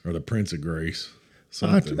grace or the prince of grace.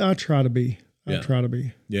 I try to be. I try to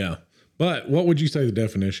be. Yeah. But what would you say the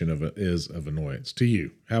definition of it is of annoyance to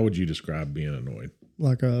you? How would you describe being annoyed?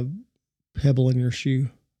 Like a pebble in your shoe.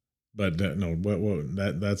 But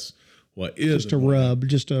that's what is just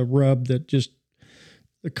a rub that just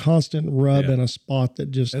the constant rub in a spot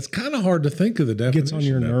that just. It's kind of hard to think of the definition. Gets on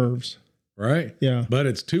your nerves. Right? Yeah. But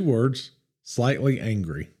it's 2 words. Slightly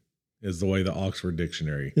angry is the way the Oxford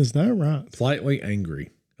Dictionary. Is that right? Slightly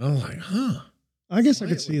angry. I'm like, I guess I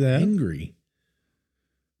could see that. Angry.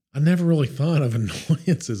 I never really thought of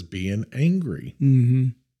annoyance as being angry. Mm-hmm.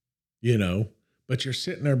 You know, but you're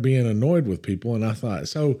sitting there being annoyed with people. And I thought,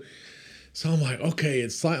 so I'm like, okay,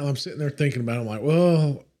 it's slightly, I'm sitting there thinking about it. I'm like,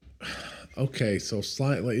 well, okay, so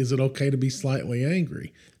slightly, is it okay to be slightly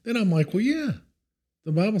angry? Then I'm like, well, yeah,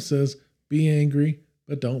 the Bible says be angry,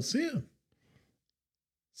 but don't sin.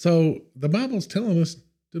 So the Bible's telling us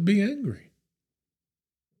to be angry.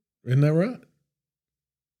 Isn't that right?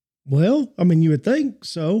 Well, I mean, you would think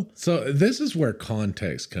so. So this is where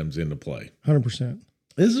context comes into play. 100%.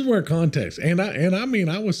 This is where context, and I mean,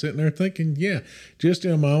 I was sitting there thinking, yeah, just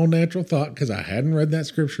in my own natural thought, because I hadn't read that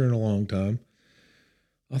scripture in a long time.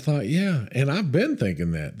 I thought, yeah, and I've been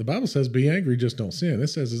thinking that. The Bible says be angry, just don't sin. It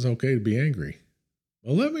says it's okay to be angry.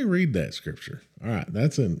 Well, let me read that scripture. All right,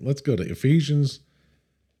 let's go to Ephesians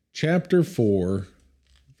chapter 4,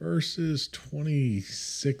 verses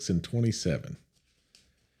 26 and 27.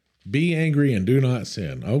 Be angry and do not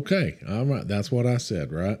sin. Okay, all right, that's what I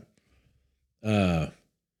said, right?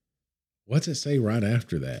 What's it say right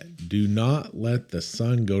after that? Do not let the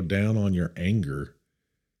sun go down on your anger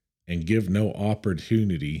and give no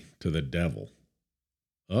opportunity to the devil.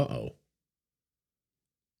 Uh-oh.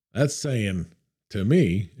 That's saying to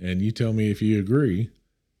me, and you tell me if you agree,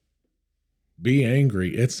 be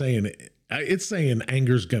angry. It's saying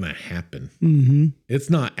anger's going to happen. Mm-hmm. It's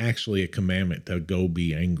not actually a commandment to go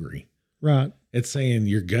be angry. Right. It's saying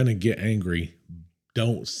you're going to get angry.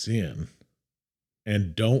 Don't sin.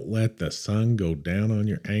 And don't let the sun go down on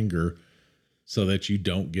your anger so that you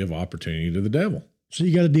don't give opportunity to the devil. So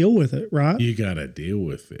you got to deal with it, right? You got to deal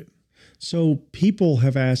with it. So people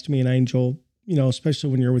have asked me, and Angel, you know,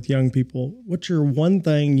 especially when you're with young people, what's your one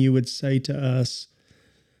thing you would say to us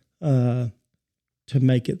to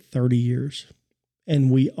make it 30 years?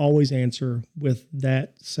 And we always answer with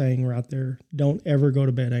that saying right there, don't ever go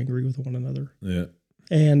to bed angry with one another. Yeah.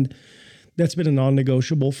 And that's been a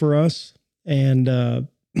non-negotiable for us. And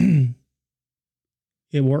it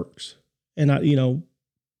works. And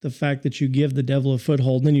the fact that you give the devil a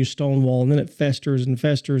foothold, and then you stonewall, and then it festers and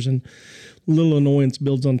festers, and little annoyance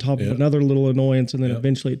builds on top of another little annoyance, and then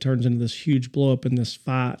eventually it turns into this huge blow up in this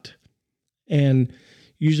fight. And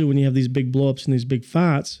usually when you have these big blow ups and these big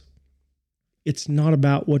fights, it's not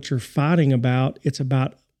about what you're fighting about. It's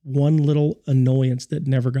about one little annoyance that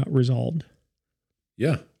never got resolved.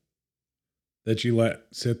 Yeah. That you let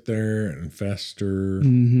sit there and fester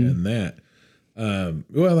and that.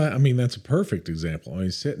 That's a perfect example. I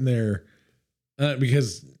mean, sitting there,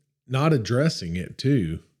 because not addressing it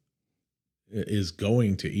too is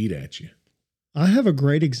going to eat at you. I have a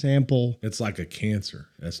great example. It's like a cancer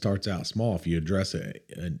that starts out small. If you address it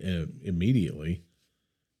immediately,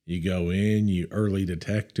 you go in, you early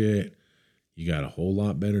detect it, you got a whole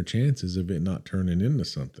lot better chances of it not turning into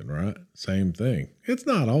something, right? Same thing. It's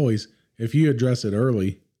not always, if you address it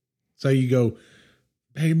early, say you go,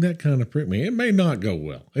 babe, that kind of pricked me. It may not go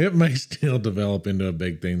well. It may still develop into a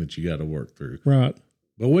big thing that you got to work through. Right.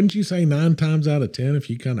 But wouldn't you say 9 times out of 10, if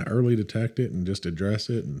you kind of early detect it and just address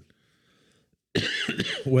it, and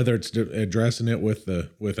whether it's addressing it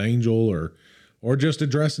with Angel or just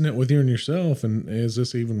addressing it with you and yourself, and is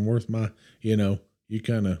this even worth my, you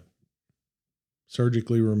kind of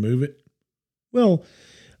surgically remove it? Well,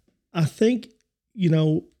 I think,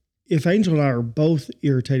 if Angel and I are both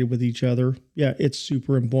irritated with each other, yeah, it's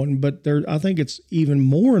super important. But I think it's even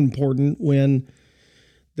more important when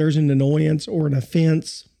there's an annoyance or an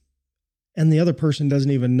offense and the other person doesn't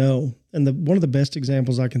even know. And one of the best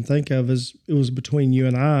examples I can think of is it was between you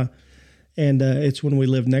and I, and it's when we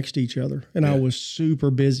lived next to each other, and I was super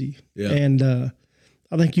busy. Yeah. And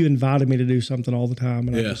I think you invited me to do something all the time,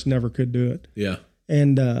 and I just never could do it. Yeah.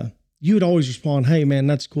 And you would always respond, "Hey, man,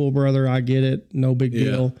 that's cool, brother. I get it. No big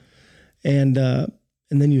deal." And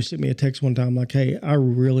then you sent me a text one time like, "Hey, I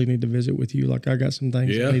really need to visit with you. Like, I got some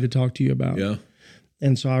things I need to talk to you about." Yeah.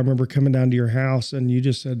 And so I remember coming down to your house, and you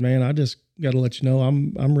just said, "Man, I just got to let you know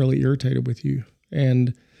I'm really irritated with you."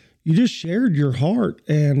 And you just shared your heart,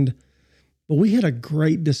 but we had a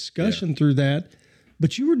great discussion through that.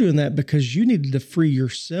 But you were doing that because you needed to free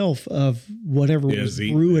yourself of whatever was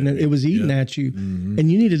brewing, and it was eating at you,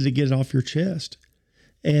 and you needed to get it off your chest.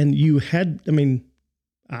 And you had,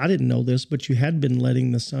 I didn't know this, but you had been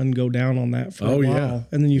letting the sun go down on that for a while. Yeah.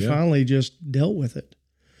 And then you finally just dealt with it,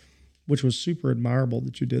 which was super admirable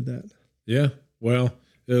that you did that. Yeah. Well,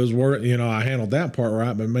 it was worth, I handled that part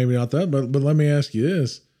right, but maybe not that. But let me ask you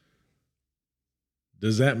this.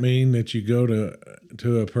 Does that mean that you go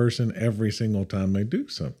to a person every single time they do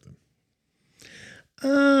something?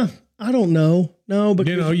 I don't know. No,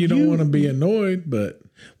 because you don't want to be annoyed, but.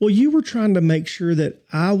 Well, you were trying to make sure that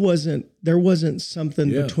there wasn't something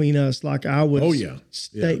between us, like I was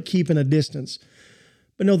keeping a distance.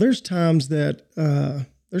 But no, there's times that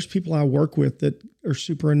there's people I work with that are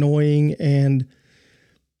super annoying, and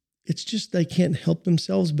it's just they can't help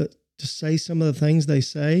themselves but to say some of the things they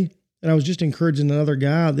say. And I was just encouraging another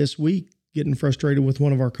guy this week, getting frustrated with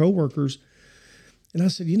one of our coworkers. And I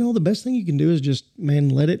said, the best thing you can do is just, man,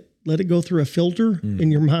 let it go through a filter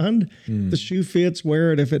in your mind. The shoe fits,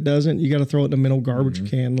 wear it. If it doesn't, you got to throw it in the mental garbage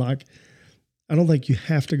can. Like, I don't think you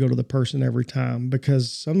have to go to the person every time, because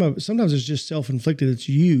sometimes it's just self-inflicted. It's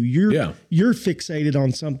you. You're fixated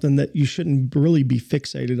on something that you shouldn't really be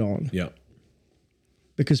fixated on. Yeah.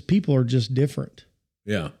 Because people are just different.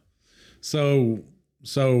 Yeah. So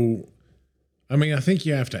I mean, I think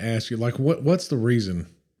you have to ask you, like, what's the reason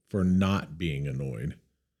for not being annoyed?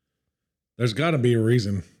 There's got to be a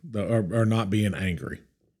reason, or not being angry.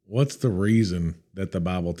 What's the reason that the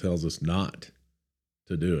Bible tells us not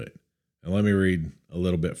to do it? And let me read a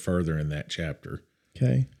little bit further in that chapter.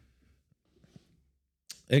 Okay.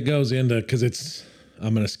 It goes into,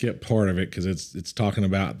 I'm going to skip part of it because it's talking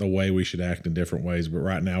about the way we should act in different ways. But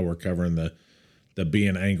right now we're covering the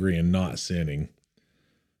being angry and not sinning.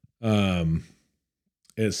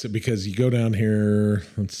 It's because you go down here,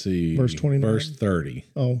 let's see. Verse 29. Verse 30.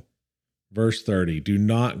 Oh. Verse 30. Do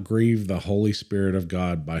not grieve the Holy Spirit of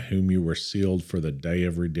God, by whom you were sealed for the day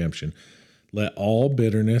of redemption. Let all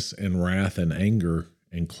bitterness and wrath and anger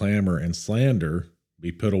and clamor and slander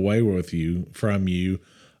be put away from you,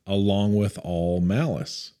 along with all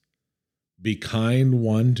malice. Be kind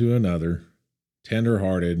one to another,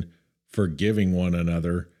 tenderhearted, forgiving one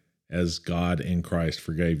another, as God in Christ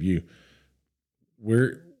forgave you.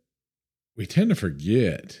 We tend to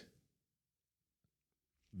forget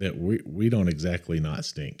that we don't exactly not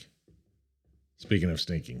stink. Speaking of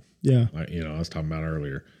stinking. Yeah. I was talking about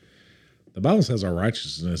earlier. The Bible says our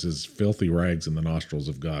righteousness is filthy rags in the nostrils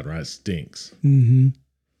of God, right? It stinks. Mm-hmm.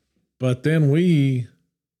 But then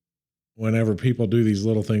whenever people do these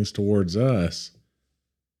little things towards us,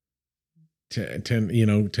 tend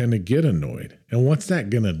to get annoyed. And what's that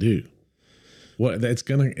going to do?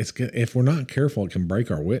 If we're not careful, it can break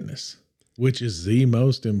our witness, which is the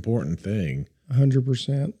most important thing.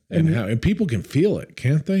 100%. And people can feel it,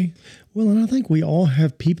 can't they? Well, and I think we all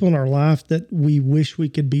have people in our life that we wish we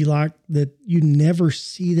could be like, that you never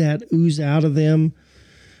see that ooze out of them.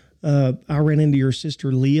 I ran into your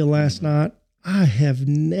sister Leah last night. I have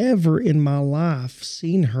never in my life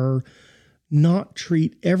seen her not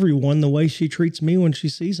treat everyone the way she treats me when she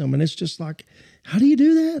sees them. And it's just like, how do you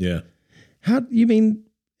do that? Yeah. How you mean?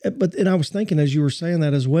 And I was thinking, as you were saying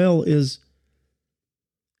that as well, is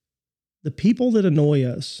the people that annoy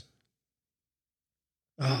us.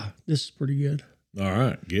 This is pretty good. All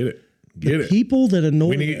right. Get it. People that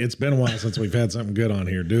annoy us. It's been a while since we've had something good on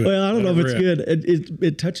here. Do it. Well, I don't know if it's good.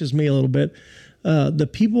 It touches me a little bit. The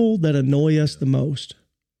people that annoy us the most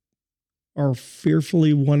are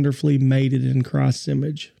fearfully, wonderfully made in Christ's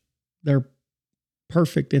image. They're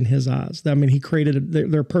perfect in his eyes. I mean, he created,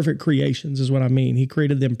 they're perfect creations is what I mean. He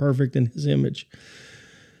created them perfect in his image.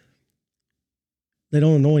 They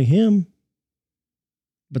don't annoy him,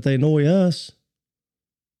 but they annoy us.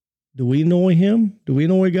 Do we annoy him? Do we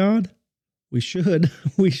annoy God? We should.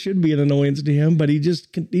 We should be an annoyance to him, but he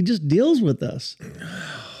just deals with us.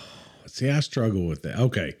 See, I struggle with that.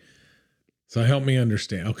 Okay. So help me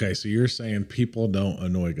understand. Okay. So you're saying people don't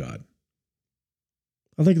annoy God.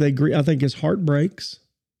 I think they agree. I think his heart breaks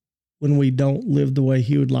when we don't live the way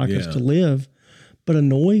he would like us to live. But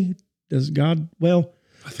annoy, does God, well,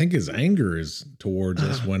 I think his anger is towards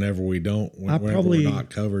us whenever we don't, whenever we're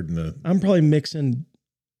not covered in the. I'm probably mixing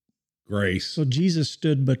grace. So Jesus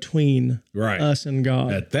stood between us and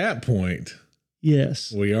God. At that point,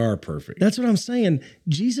 yes, we are perfect. That's what I'm saying.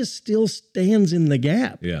 Jesus still stands in the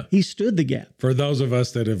gap. Yeah. He stood the gap. For those of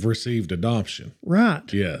us that have received adoption. Right.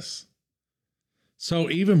 Yes.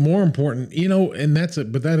 So even more important,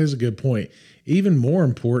 and but that is a good point. Even more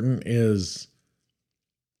important is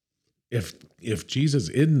if Jesus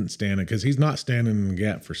isn't standing, because he's not standing in the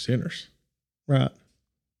gap for sinners. Right.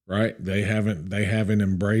 Right. They haven't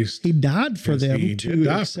embraced. He died for them to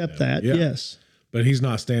accept that. Yeah. Yes. But he's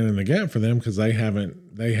not standing in the gap for them because they haven't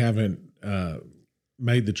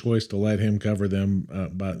made the choice to let him cover them,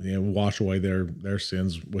 wash away their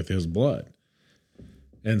sins with his blood.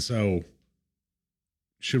 And so,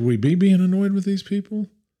 should we be being annoyed with these people?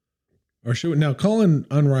 Or should we now calling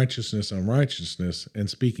unrighteousness unrighteousness and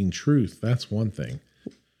speaking truth? That's one thing.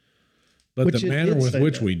 But the manner with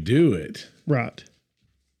which we do it, right,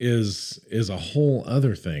 is a whole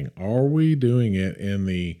other thing. Are we doing it in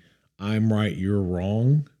the I'm right, you're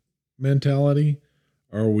wrong mentality?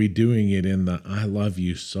 Or are we doing it in the I love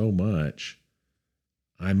you so much,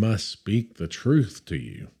 I must speak the truth to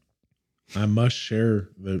you. I must share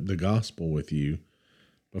the gospel with you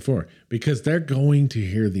before, because they're going to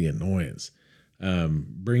hear the annoyance.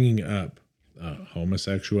 bringing up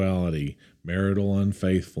homosexuality, marital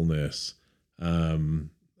unfaithfulness,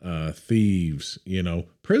 thieves,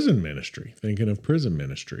 prison ministry, thinking of prison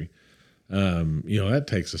ministry. That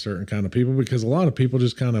takes a certain kind of people, because a lot of people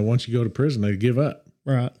just kind of, once you go to prison, they give up.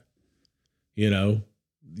 Right.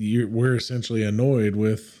 We're essentially annoyed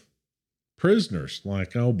with prisoners.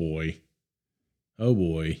 Like, oh boy,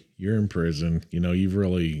 you're in prison. You've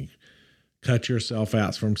really cut yourself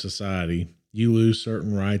out from society. You lose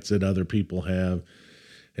certain rights that other people have.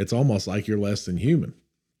 It's almost like you're less than human.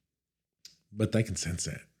 But they can sense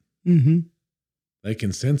that. Mm-hmm. They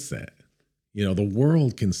can sense that. The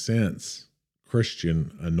world can sense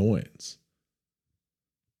Christian annoyance.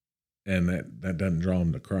 And that doesn't draw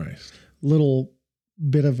them to Christ. Little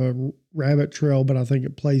bit of a rabbit trail, but I think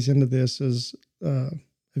it plays into this is, have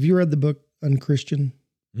you read the book Unchristian?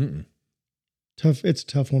 Mm-mm. Tough. It's a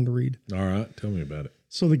tough one to read. All right. Tell me about it.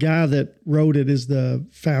 So the guy that wrote it is the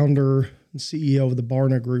founder and CEO of the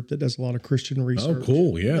Barna Group that does a lot of Christian research. Oh,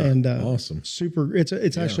 cool. Yeah. And awesome. Super. It's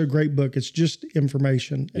actually a great book. It's just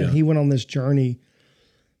information. And Yeah. he went on this journey.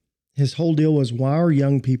 His whole deal was, why are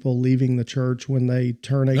young people leaving the church when they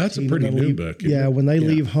turn 18? That's a pretty new book. Yeah. When they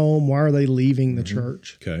leave home, why are they leaving the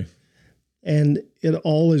church? Okay. And it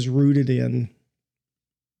all is rooted in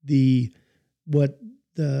what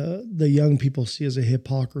the young people see as a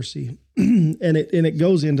hypocrisy. and it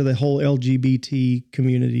goes into the whole LGBT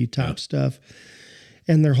community type stuff.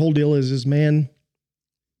 And their whole deal is, man,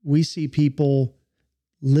 we see people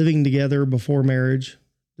living together before marriage.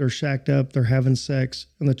 They're shacked up, they're having sex,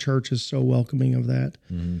 and the church is so welcoming of that.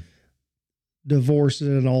 Mm-hmm. Divorce is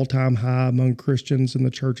at an all-time high among Christians, and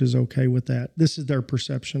the church is okay with that. This is their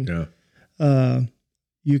perception. Yeah.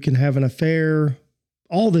 You can have an affair,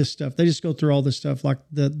 all this stuff. They just go through all this stuff, like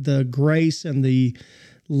the grace and the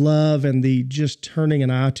love and the just turning an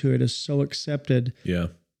eye to it is so accepted. Yeah.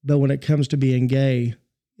 But when it comes to being gay,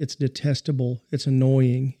 it's detestable. It's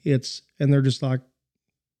annoying. And they're just like,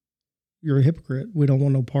 you're a hypocrite. We don't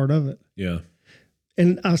want no part of it. Yeah.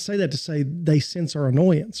 And I say that to say they sense our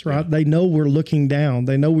annoyance, right? Yeah. They know we're looking down.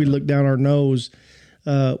 They know we look down our nose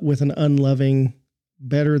with an unloving,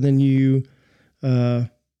 better than you. I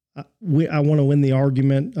want to win the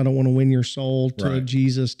argument. I don't want to win your soul to a Right.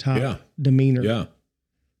 Jesus type demeanor. Yeah.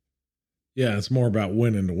 Yeah. It's more about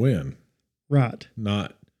winning to win. Right.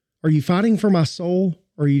 Not. Are you fighting for my soul,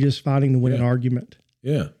 or are you just fighting to win an argument?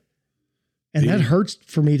 Yeah. And that hurts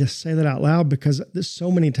for me to say that out loud, because there's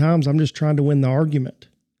so many times I'm just trying to win the argument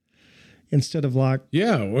instead of like.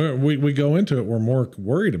 Yeah. We go into it. We're more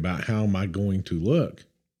worried about how am I going to look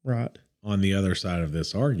Right. on the other side of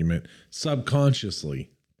this argument subconsciously.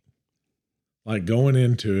 Like going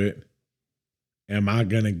into it, am I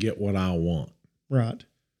going to get what I want? Right.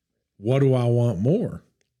 What do I want more?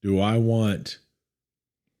 Do I want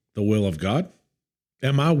the will of God?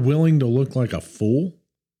 Am I willing to look like a fool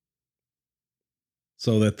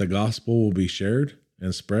so that the gospel will be shared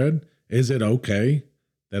and spread? Is it okay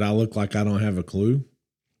that I look like I don't have a clue?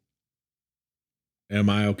 Am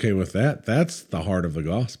I okay with that? That's the heart of the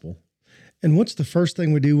gospel. And what's the first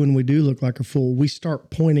thing we do when we do look like a fool? We start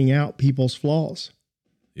pointing out people's flaws.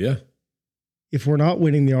 Yeah. If we're not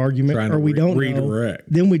winning the argument, or we don't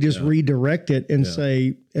redirect, then we just redirect it and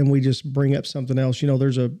say, and we just bring up something else.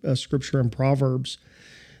 There's a scripture in Proverbs.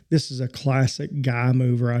 This is a classic guy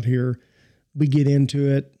move right here. We get into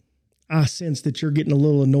it. I sense that you're getting a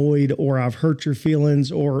little annoyed, or I've hurt your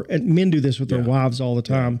feelings, and men do this with their wives all the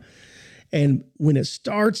time. Yeah. And when it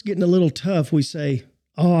starts getting a little tough, we say,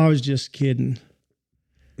 oh, I was just kidding.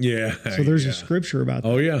 Yeah. So there's a scripture about that.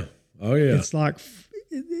 Oh, yeah. Oh, yeah. It's like,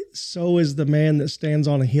 so is the man that stands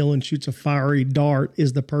on a hill and shoots a fiery dart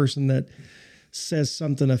is the person that says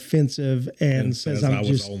something offensive and says, I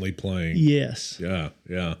was only playing. Yes. Yeah.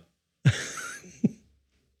 Yeah.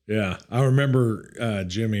 Yeah. I remember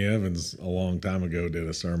Jimmy Evans a long time ago did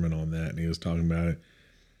a sermon on that, and he was talking about it.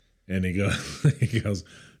 And he goes,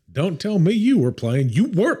 don't tell me you were playing. You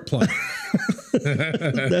weren't playing.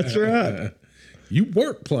 That's right. You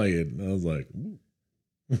weren't playing. And I was like,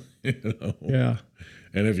 Yeah.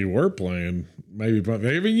 And if you were playing,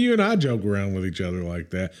 maybe you and I joke around with each other like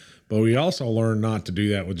that. But we also learn not to do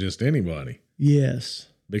that with just anybody. Yes.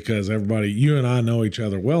 Because you and I know each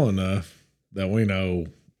other well enough that we know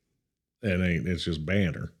it's just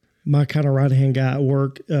banter. My kind of right-hand guy at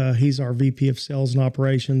work, he's our VP of sales and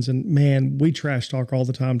operations. And man, we trash talk all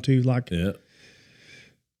the time too. Like, it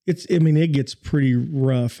gets pretty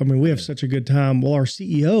rough. I mean, we have such a good time. Well, our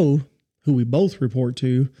CEO, who we both report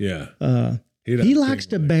to, he likes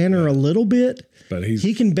to banter a little bit, but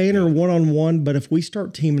he can banter one-on-one. But if we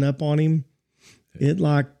start teaming up on him,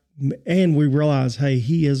 and we realize, hey,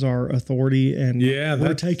 he is our authority, and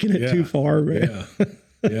we're taking it too far, man.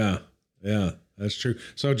 Yeah, that's true.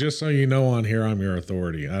 So just so you know, on here, I'm your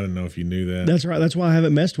authority. I don't know if you knew that. That's right. That's why I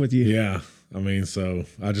haven't messed with you. Yeah. I mean, so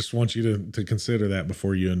I just want you to consider that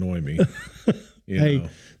before you annoy me. Hey,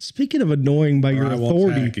 speaking of annoying by your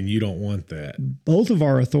authority, and you don't want that. Both of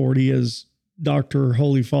our authority is Dr.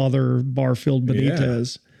 Holy Father Barfield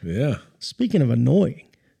Benitez. Yeah. Speaking of annoying,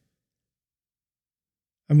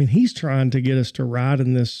 I mean, he's trying to get us to ride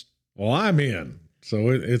in this. Well, I'm in. So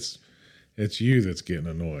it's you that's getting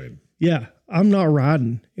annoyed. Yeah. I'm not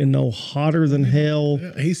riding in no hotter than hell.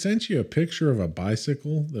 Yeah, he sent you a picture of a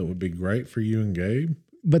bicycle that would be great for you and Gabe.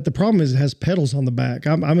 But the problem is it has pedals on the back.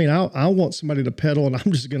 I want somebody to pedal, and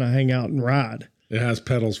I'm just going to hang out and ride. It has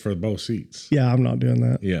pedals for both seats. Yeah, I'm not doing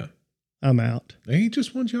that. Yeah. I'm out. And he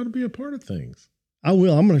just wants y'all to be a part of things. I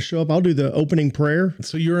will. I'm going to show up. I'll do the opening prayer.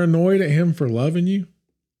 So you're annoyed at him for loving you?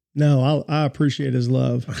 No, I appreciate his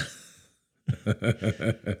love.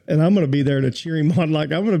 And I'm going to be there to cheer him on.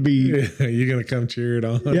 Like, I'm going to be. Yeah, you're going to come cheer it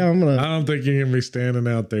on? Yeah, I'm going to. I don't think you're going to be standing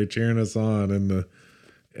out there cheering us on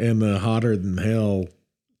in the hotter than hell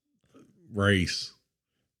race.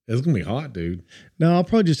 It's going to be hot, dude. No, I'll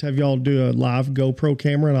probably just have y'all do a live GoPro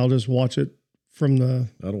camera, and I'll just watch it from the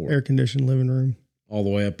air-conditioned living room. All the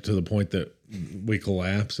way up to the point that we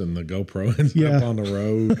collapse and the GoPro ends up on the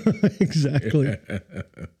road. Exactly.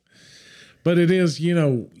 But it is,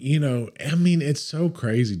 I mean, it's so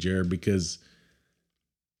crazy, Jared, because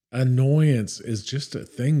annoyance is just a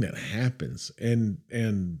thing that happens.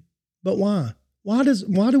 But why? Why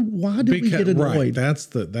do we get annoyed? Right, that's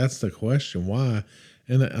the question. Why?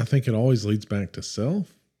 And I think it always leads back to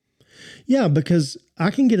self. Yeah, because I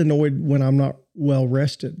can get annoyed when I'm not well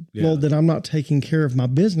rested. Yeah. Well, then I'm not taking care of my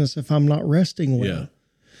business if I'm not resting well. Yeah.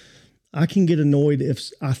 I can get annoyed if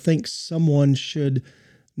I think someone should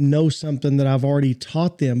know something that I've already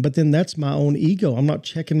taught them, but then that's my own ego. I'm not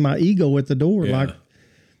checking my ego at the door. Yeah. Like,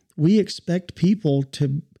 we expect people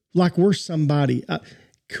to, like, we're somebody.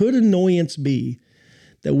 Could annoyance be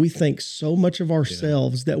that we think so much of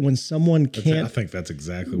ourselves that when someone can't, I think that's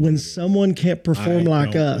exactly when someone can't perform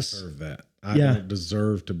like us, deserve that. I don't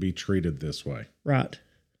deserve to be treated this way. Right.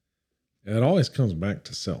 And it always comes back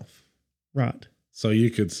to self. Right. So you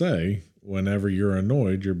could say, whenever you're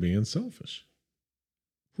annoyed, you're being selfish.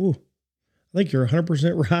 Whew. I think you're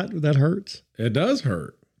 100% right. That hurts. It does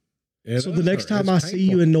hurt. So the next time I see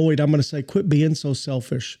you annoyed, I'm going to say, quit being so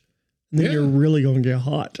selfish. And then you're really going to get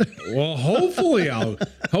hot. Well, hopefully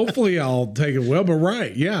I'll take it well, but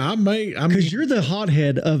right. Yeah, because you're the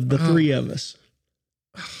hothead of the three of us.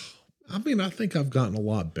 I mean, I think I've gotten a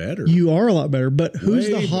lot better. You are a lot better, but who's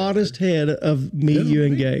the hottest head of me, you,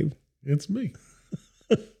 and Gabe? It's me.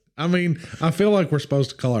 I mean, I feel like we're supposed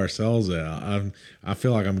to call ourselves out. I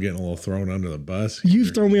feel like I'm getting a little thrown under the bus.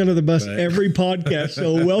 You've thrown me under the bus every podcast,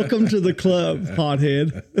 so welcome to the club,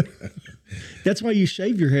 hothead. That's why you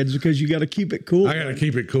shave your heads, because you got to keep it cool. I got to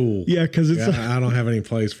keep it cool. Yeah, because I don't have any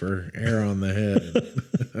place for hair on the head.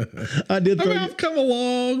 I've come a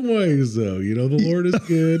long ways, though. The Lord is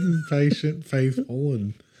good and patient, faithful,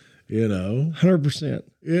 and 100%.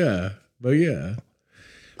 Yeah, but yeah.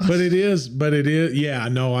 But it is. Yeah,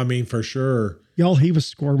 no, I mean, for sure. Y'all, he was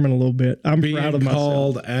squirming a little bit. I'm proud of myself.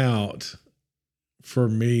 Called out for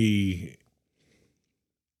me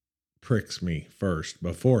pricks me first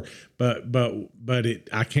before, but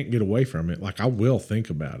I can't get away from it. Like, I will think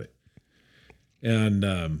about it. And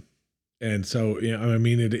so, I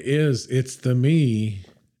mean, it's the me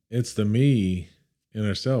in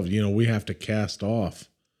ourselves. We have to cast off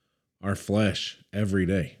our flesh every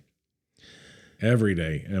day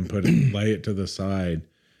and lay it to the side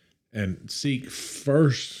and seek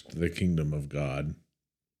first the kingdom of God.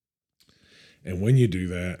 And when you do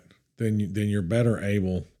that, then you're better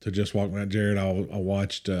able to just walk around. Jared, I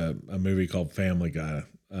watched a movie called Family Guy,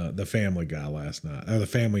 The Family Guy last night, The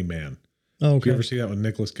Family Man. Oh, okay. Did you ever see that with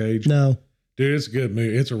Nicolas Cage? No. Dude, it's a good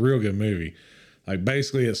movie. It's a real good movie. Like,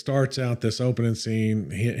 basically, it starts out this opening scene,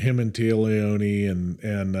 him and Tia Leone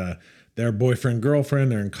and their boyfriend,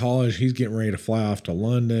 girlfriend, they're in college. He's getting ready to fly off to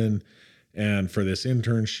London and for this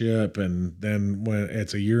internship. And then when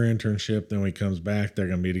it's a year internship, then when he comes back, they're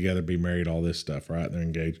going to be together, be married, all this stuff, right? They're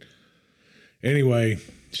engaged. Anyway,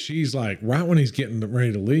 she's like, right when he's getting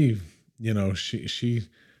ready to leave,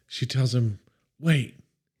 she tells him, wait,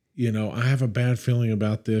 I have a bad feeling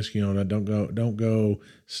about this, don't go,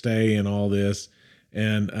 stay and all this.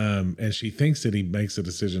 And she thinks that he makes a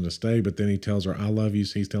decision to stay, but then he tells her, I love you.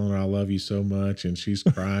 So he's telling her, I love you so much. And she's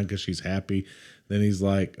crying because she's happy. Then he's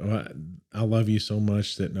like, oh, I love you so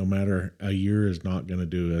much that no matter a year is not going to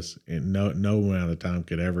do us. And no amount of time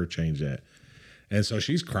could ever change that. And so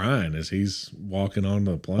she's crying as he's walking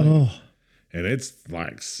onto the plane. Oh. And it's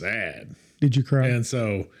like sad. Did you cry? And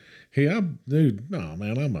so, dude, no,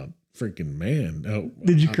 man, I'm a freaking man. Oh,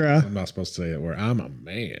 Did you cry? I'm not supposed to say that word. I'm a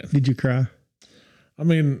man. Did you cry? I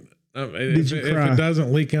mean, if it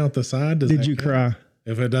doesn't leak out the side, did you cry?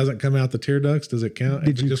 If it doesn't come out the tear ducts, does it count?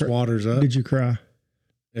 If it just waters up? Did you cry?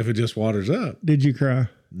 If it just waters up. Did you cry?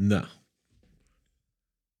 No.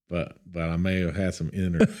 But I may have had some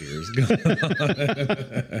inner tears going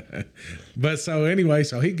on. But so anyway,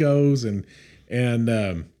 so he goes and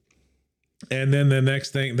then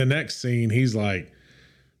the next scene, he's like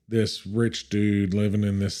this rich dude living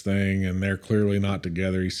in this thing, and they're clearly not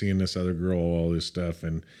together. He's seeing this other girl, all this stuff.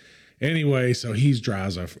 And anyway, so he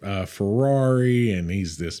drives a Ferrari, and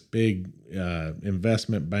he's this big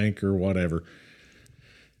investment banker, whatever.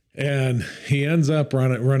 And he ends up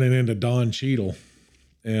running into Don Cheadle.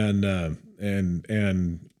 And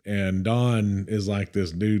Don is like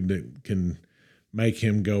this dude that can make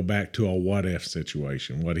him go back to a what if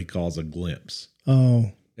situation, what he calls a glimpse.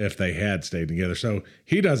 Oh, if they had stayed together. So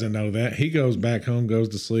he doesn't know that. He goes back home, goes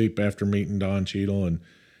to sleep after meeting Don Cheadle.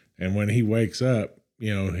 And when he wakes up,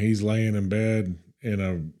 he's laying in bed in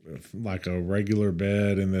a regular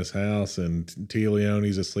bed in this house, and Tia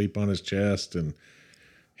Leone's asleep on his chest, and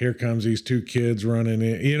here comes these two kids running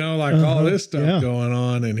in, all this stuff going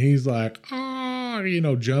on. And he's like,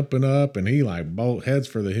 jumping up, and he like heads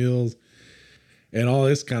for the hills and all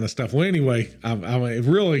this kind of stuff. Well, anyway, I'm a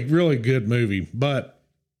really, really good movie, but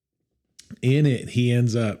in it, he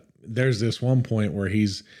ends up, there's this one point where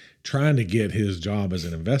he's trying to get his job as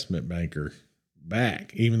an investment banker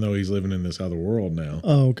back, even though he's living in this other world now.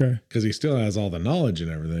 Oh, okay. Because he still has all the knowledge and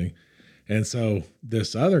everything. And so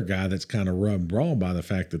this other guy that's kind of rubbed raw by the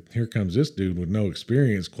fact that here comes this dude with no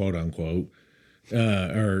experience, quote unquote,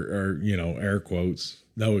 or air quotes,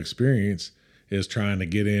 no experience, is trying to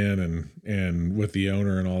get in and with the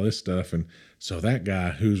owner and all this stuff. And so that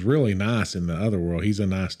guy, who's really nice in the other world, he's a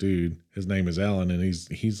nice dude. His name is Alan, and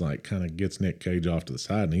he's like kind of gets Nick Cage off to the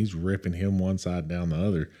side, and he's ripping him one side down the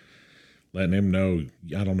other, letting him know,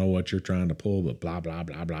 I don't know what you're trying to pull, but blah blah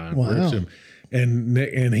blah blah. Wow. Rips him.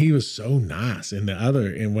 And he was so nice. And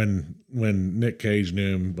when Nick Cage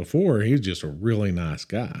knew him before, he was just a really nice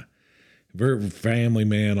guy, very family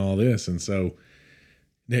man, all this. And so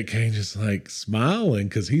Nick Cage is like smiling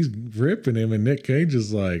because he's ripping him, and Nick Cage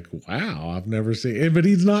is like, wow, I've never seen it. But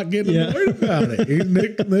he's not getting annoyed about it. He's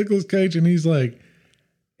Nicolas Cage, and he's like,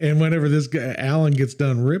 and whenever this guy, Alan, gets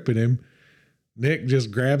done ripping him, Nick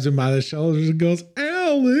just grabs him by the shoulders and goes,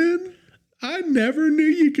 Alan, I never knew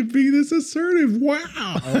you could be this assertive.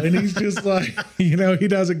 Wow. And he's just like, he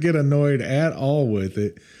doesn't get annoyed at all with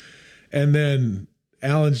it. And then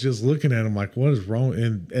Alan's just looking at him like, what is wrong?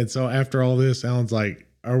 And so after all this, Alan's like,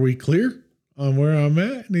 are we clear on where I'm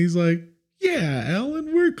at? And he's like, yeah,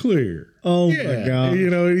 Alan, we're clear. Oh, my God.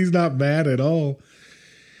 He's not mad at all.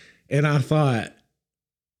 And I thought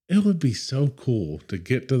it would be so cool to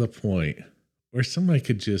get to the point where somebody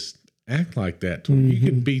could just act like that. To You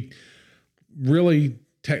could be really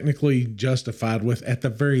technically justified with, at the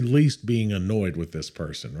very least, being annoyed with this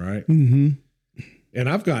person, right? Mm-hmm. And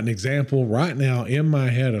I've got an example right now in my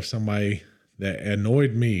head of somebody that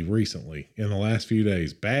annoyed me recently in the last few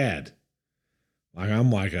days. Bad. Like,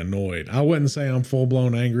 I'm like annoyed. I wouldn't say I'm full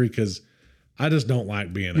blown angry because I just don't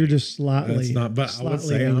like being angry. You're just slightly. It's not, but I would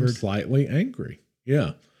say angered. I'm slightly angry.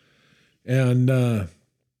 Yeah. And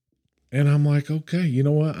I'm like, okay, you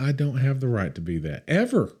know what? I don't have the right to be that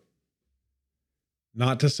ever.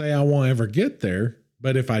 Not to say I won't ever get there,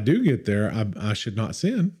 but if I do get there, I should not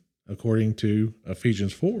sin, according to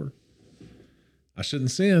Ephesians 4. I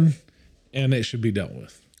shouldn't sin, and it should be dealt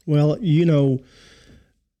with. Well,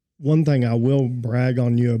 one thing I will brag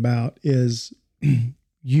on you about is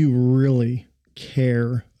you really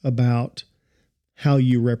care about how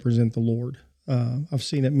you represent the Lord. I've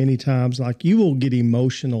seen it many times. Like, you will get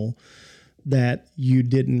emotional that you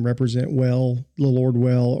didn't represent the Lord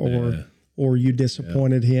well, or you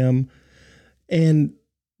disappointed him.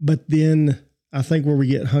 But then I think where we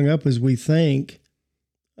get hung up is we think,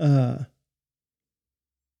 well,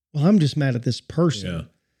 I'm just mad at this person. Yeah.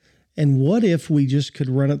 And what if we just could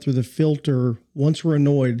run it through the filter once we're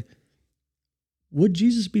annoyed? Would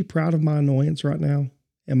Jesus be proud of my annoyance right now?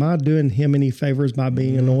 Am I doing him any favors by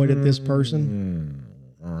being annoyed at this person?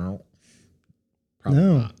 Probably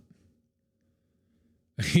No. not.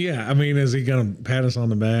 Yeah, I mean, is he going to pat us on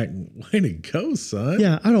the back? Way to go, son.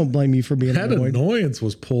 Yeah, I don't blame you for being That annoyed. annoyance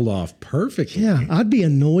was pulled off perfectly. Yeah, I'd be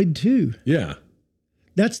annoyed too. Yeah.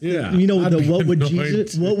 That's Yeah, what would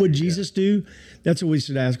annoyed Jesus do? That's what we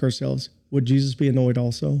should ask ourselves. Would Jesus be annoyed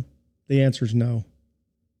also? The answer is no.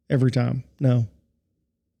 Every time, no.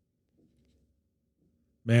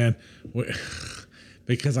 Man,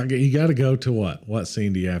 because you got to go to what? What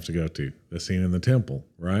scene do you have to go to? The scene in the temple,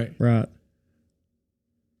 right? Right.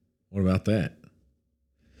 What about that?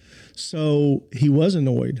 So he was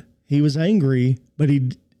annoyed. He was angry, but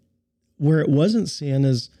where it wasn't sin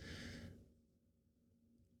is,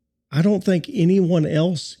 I don't think anyone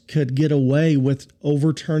else could get away with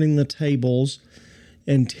overturning the tables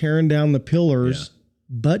and tearing down the pillars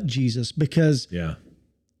but Jesus, because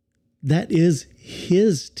that is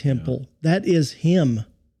his temple. That is him.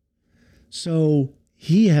 So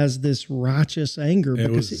he has this righteous anger.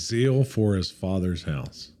 It was zeal for his father's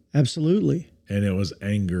house. Absolutely. And it was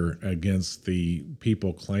anger against the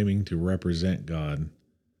people claiming to represent God,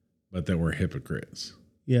 but that were hypocrites.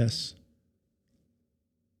 Yes.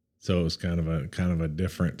 So it was kind of a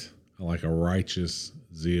different, like a righteous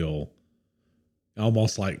zeal,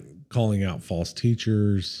 almost like calling out false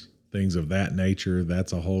teachers, things of that nature.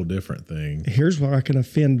 That's a whole different thing. Here's where I can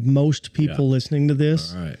offend most people listening to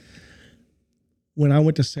this. All right. When I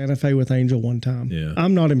went to Santa Fe with Angel one time,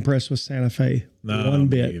 I'm not impressed with Santa Fe one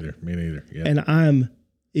bit. Me neither. Yeah. And I'm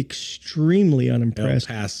extremely unimpressed.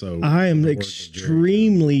 El Paso. I am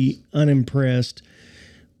extremely unimpressed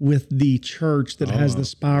with the church that has the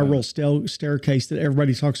spiral staircase that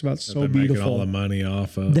everybody talks about. So beautiful. Making all the money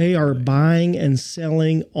off of. They are buying and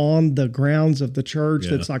selling on the grounds of the church.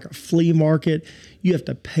 That's like a flea market. You have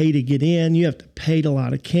to pay to get in. You have to pay to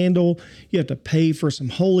light a candle. You have to pay for some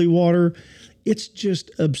holy water. It's just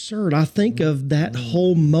absurd. I think of that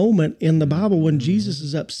whole moment in the Bible when Jesus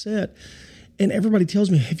is upset. And everybody tells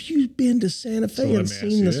me, have you been to Santa Fe and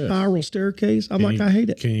seen the spiral staircase? I'm like, I hate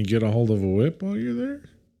it. Can you get a hold of a whip while you're there?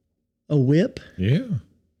 A whip? Yeah.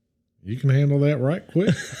 You can handle that right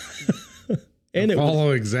quick. And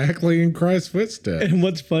follow exactly in Christ's footsteps. And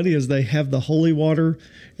what's funny is they have the holy water,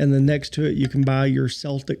 and then next to it, you can buy your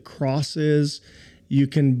Celtic crosses. You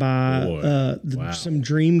can buy some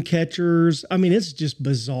dream catchers. I mean, it's just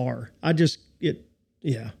bizarre.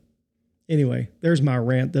 Anyway, there's my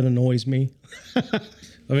rant that annoys me. Let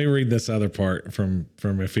me read this other part from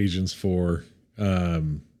Ephesians 4.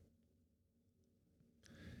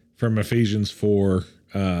 From Ephesians 4,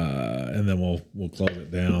 and then we'll close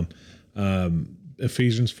it down.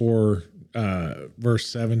 Ephesians 4, verse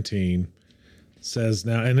 17 says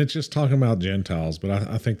now, and it's just talking about Gentiles, but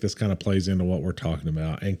I think this kind of plays into what we're talking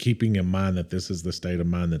about, and keeping in mind that this is the state of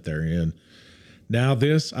mind that they're in. Now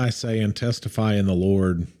this I say and testify in the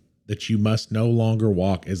Lord, that you must no longer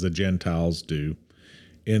walk as the Gentiles do,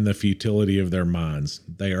 in the futility of their minds.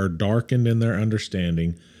 They are darkened in their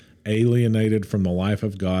understanding, alienated from the life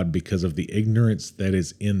of God because of the ignorance that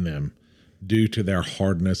is in them, due to their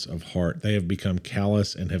hardness of heart. They have become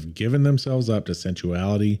callous and have given themselves up to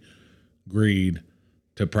sensuality, greed,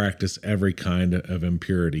 to practice every kind of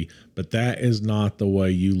impurity. But that is not the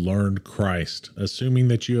way you learned Christ, assuming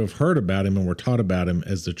that you have heard about him and were taught about him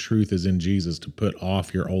as the truth is in Jesus, to put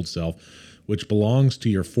off your old self, which belongs to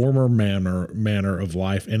your former manner of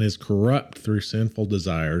life and is corrupt through sinful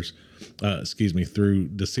desires, through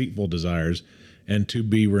deceitful desires, and to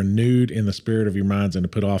be renewed in the spirit of your minds, and to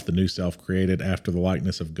put off the new self created after the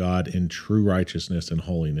likeness of God in true righteousness and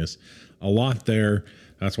holiness. A lot there.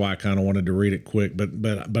 That's why I kind of wanted to read it quick.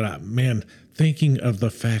 But man, thinking of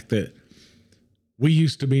the fact that we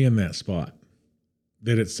used to be in that spot,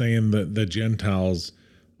 that it's saying that the Gentiles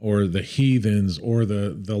or the heathens or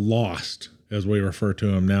the lost, as we refer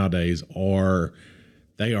to them nowadays,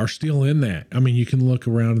 they are still in that. I mean, you can look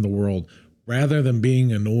around in the world. Rather than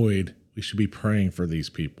being annoyed, we should be praying for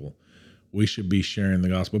these people. We should be sharing the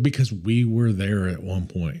gospel because we were there at one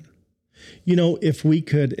point. You know, if we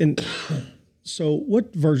could, and so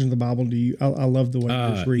what version of the Bible do you, I love the way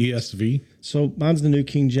you read. ESV. So mine's the New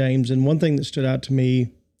King James. And one thing that stood out to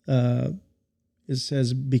me, it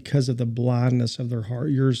says, because of the blindness of their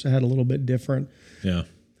heart. Yours had a little bit different. Yeah.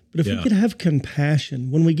 But if we could have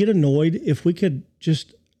compassion, when we get annoyed, if we could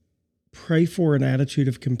just pray for an attitude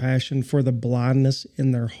of compassion for the blindness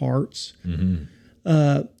in their hearts,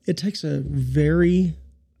 it takes to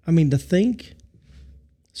think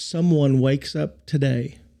someone wakes up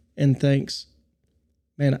today and thinks,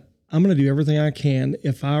 man, I'm going to do everything I can.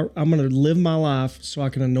 I'm going to live my life so I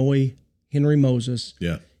can annoy Henry Moses.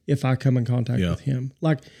 Yeah. If I come in contact with him.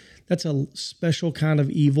 Like, that's a special kind of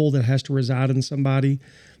evil that has to reside in somebody.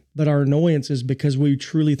 But our annoyance is because we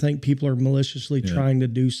truly think people are maliciously trying to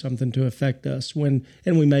do something to affect us and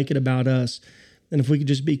we make it about us. And if we could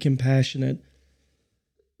just be compassionate,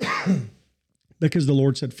 because the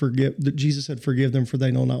Lord said, Jesus said, forgive them for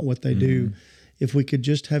they know not what they do. If we could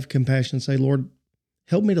just have compassion and say, Lord,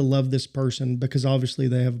 help me to love this person, because obviously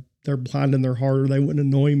they're blind in their heart or they wouldn't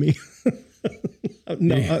annoy me.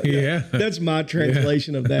 That's my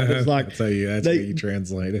translation of that. It's like, that's how you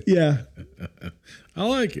translate it. Yeah. I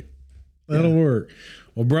like it. That'll work.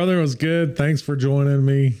 Well, brother, it was good. Thanks for joining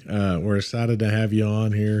me. We're excited to have you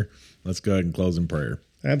on here. Let's go ahead and close in prayer.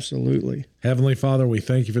 Absolutely. Heavenly Father, we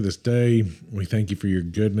thank you for this day. We thank you for your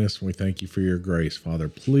goodness. We thank you for your grace. Father,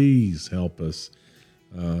 please help us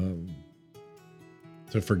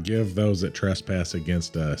to forgive those that trespass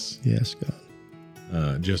against us. Yes,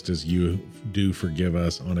 God. Just as you do forgive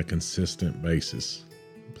us on a consistent basis.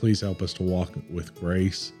 Please help us to walk with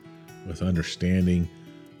grace, with understanding,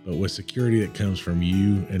 but with security that comes from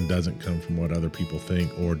you and doesn't come from what other people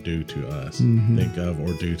think or do to us, think of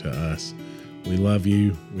or do to us. We love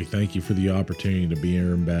you. We thank you for the opportunity to be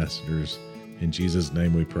your ambassadors. In Jesus'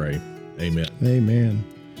 name we pray. Amen. Amen.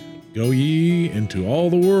 Go ye into all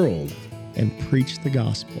the world and preach the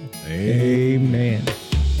gospel. Amen. Amen.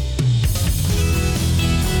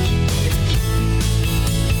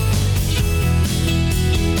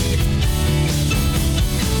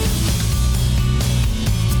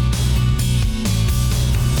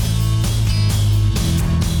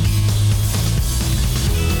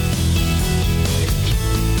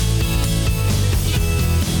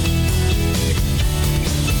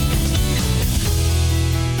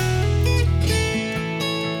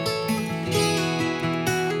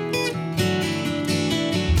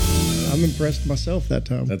 I'm impressed myself that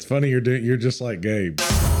time. That's funny. You're just like Gabe.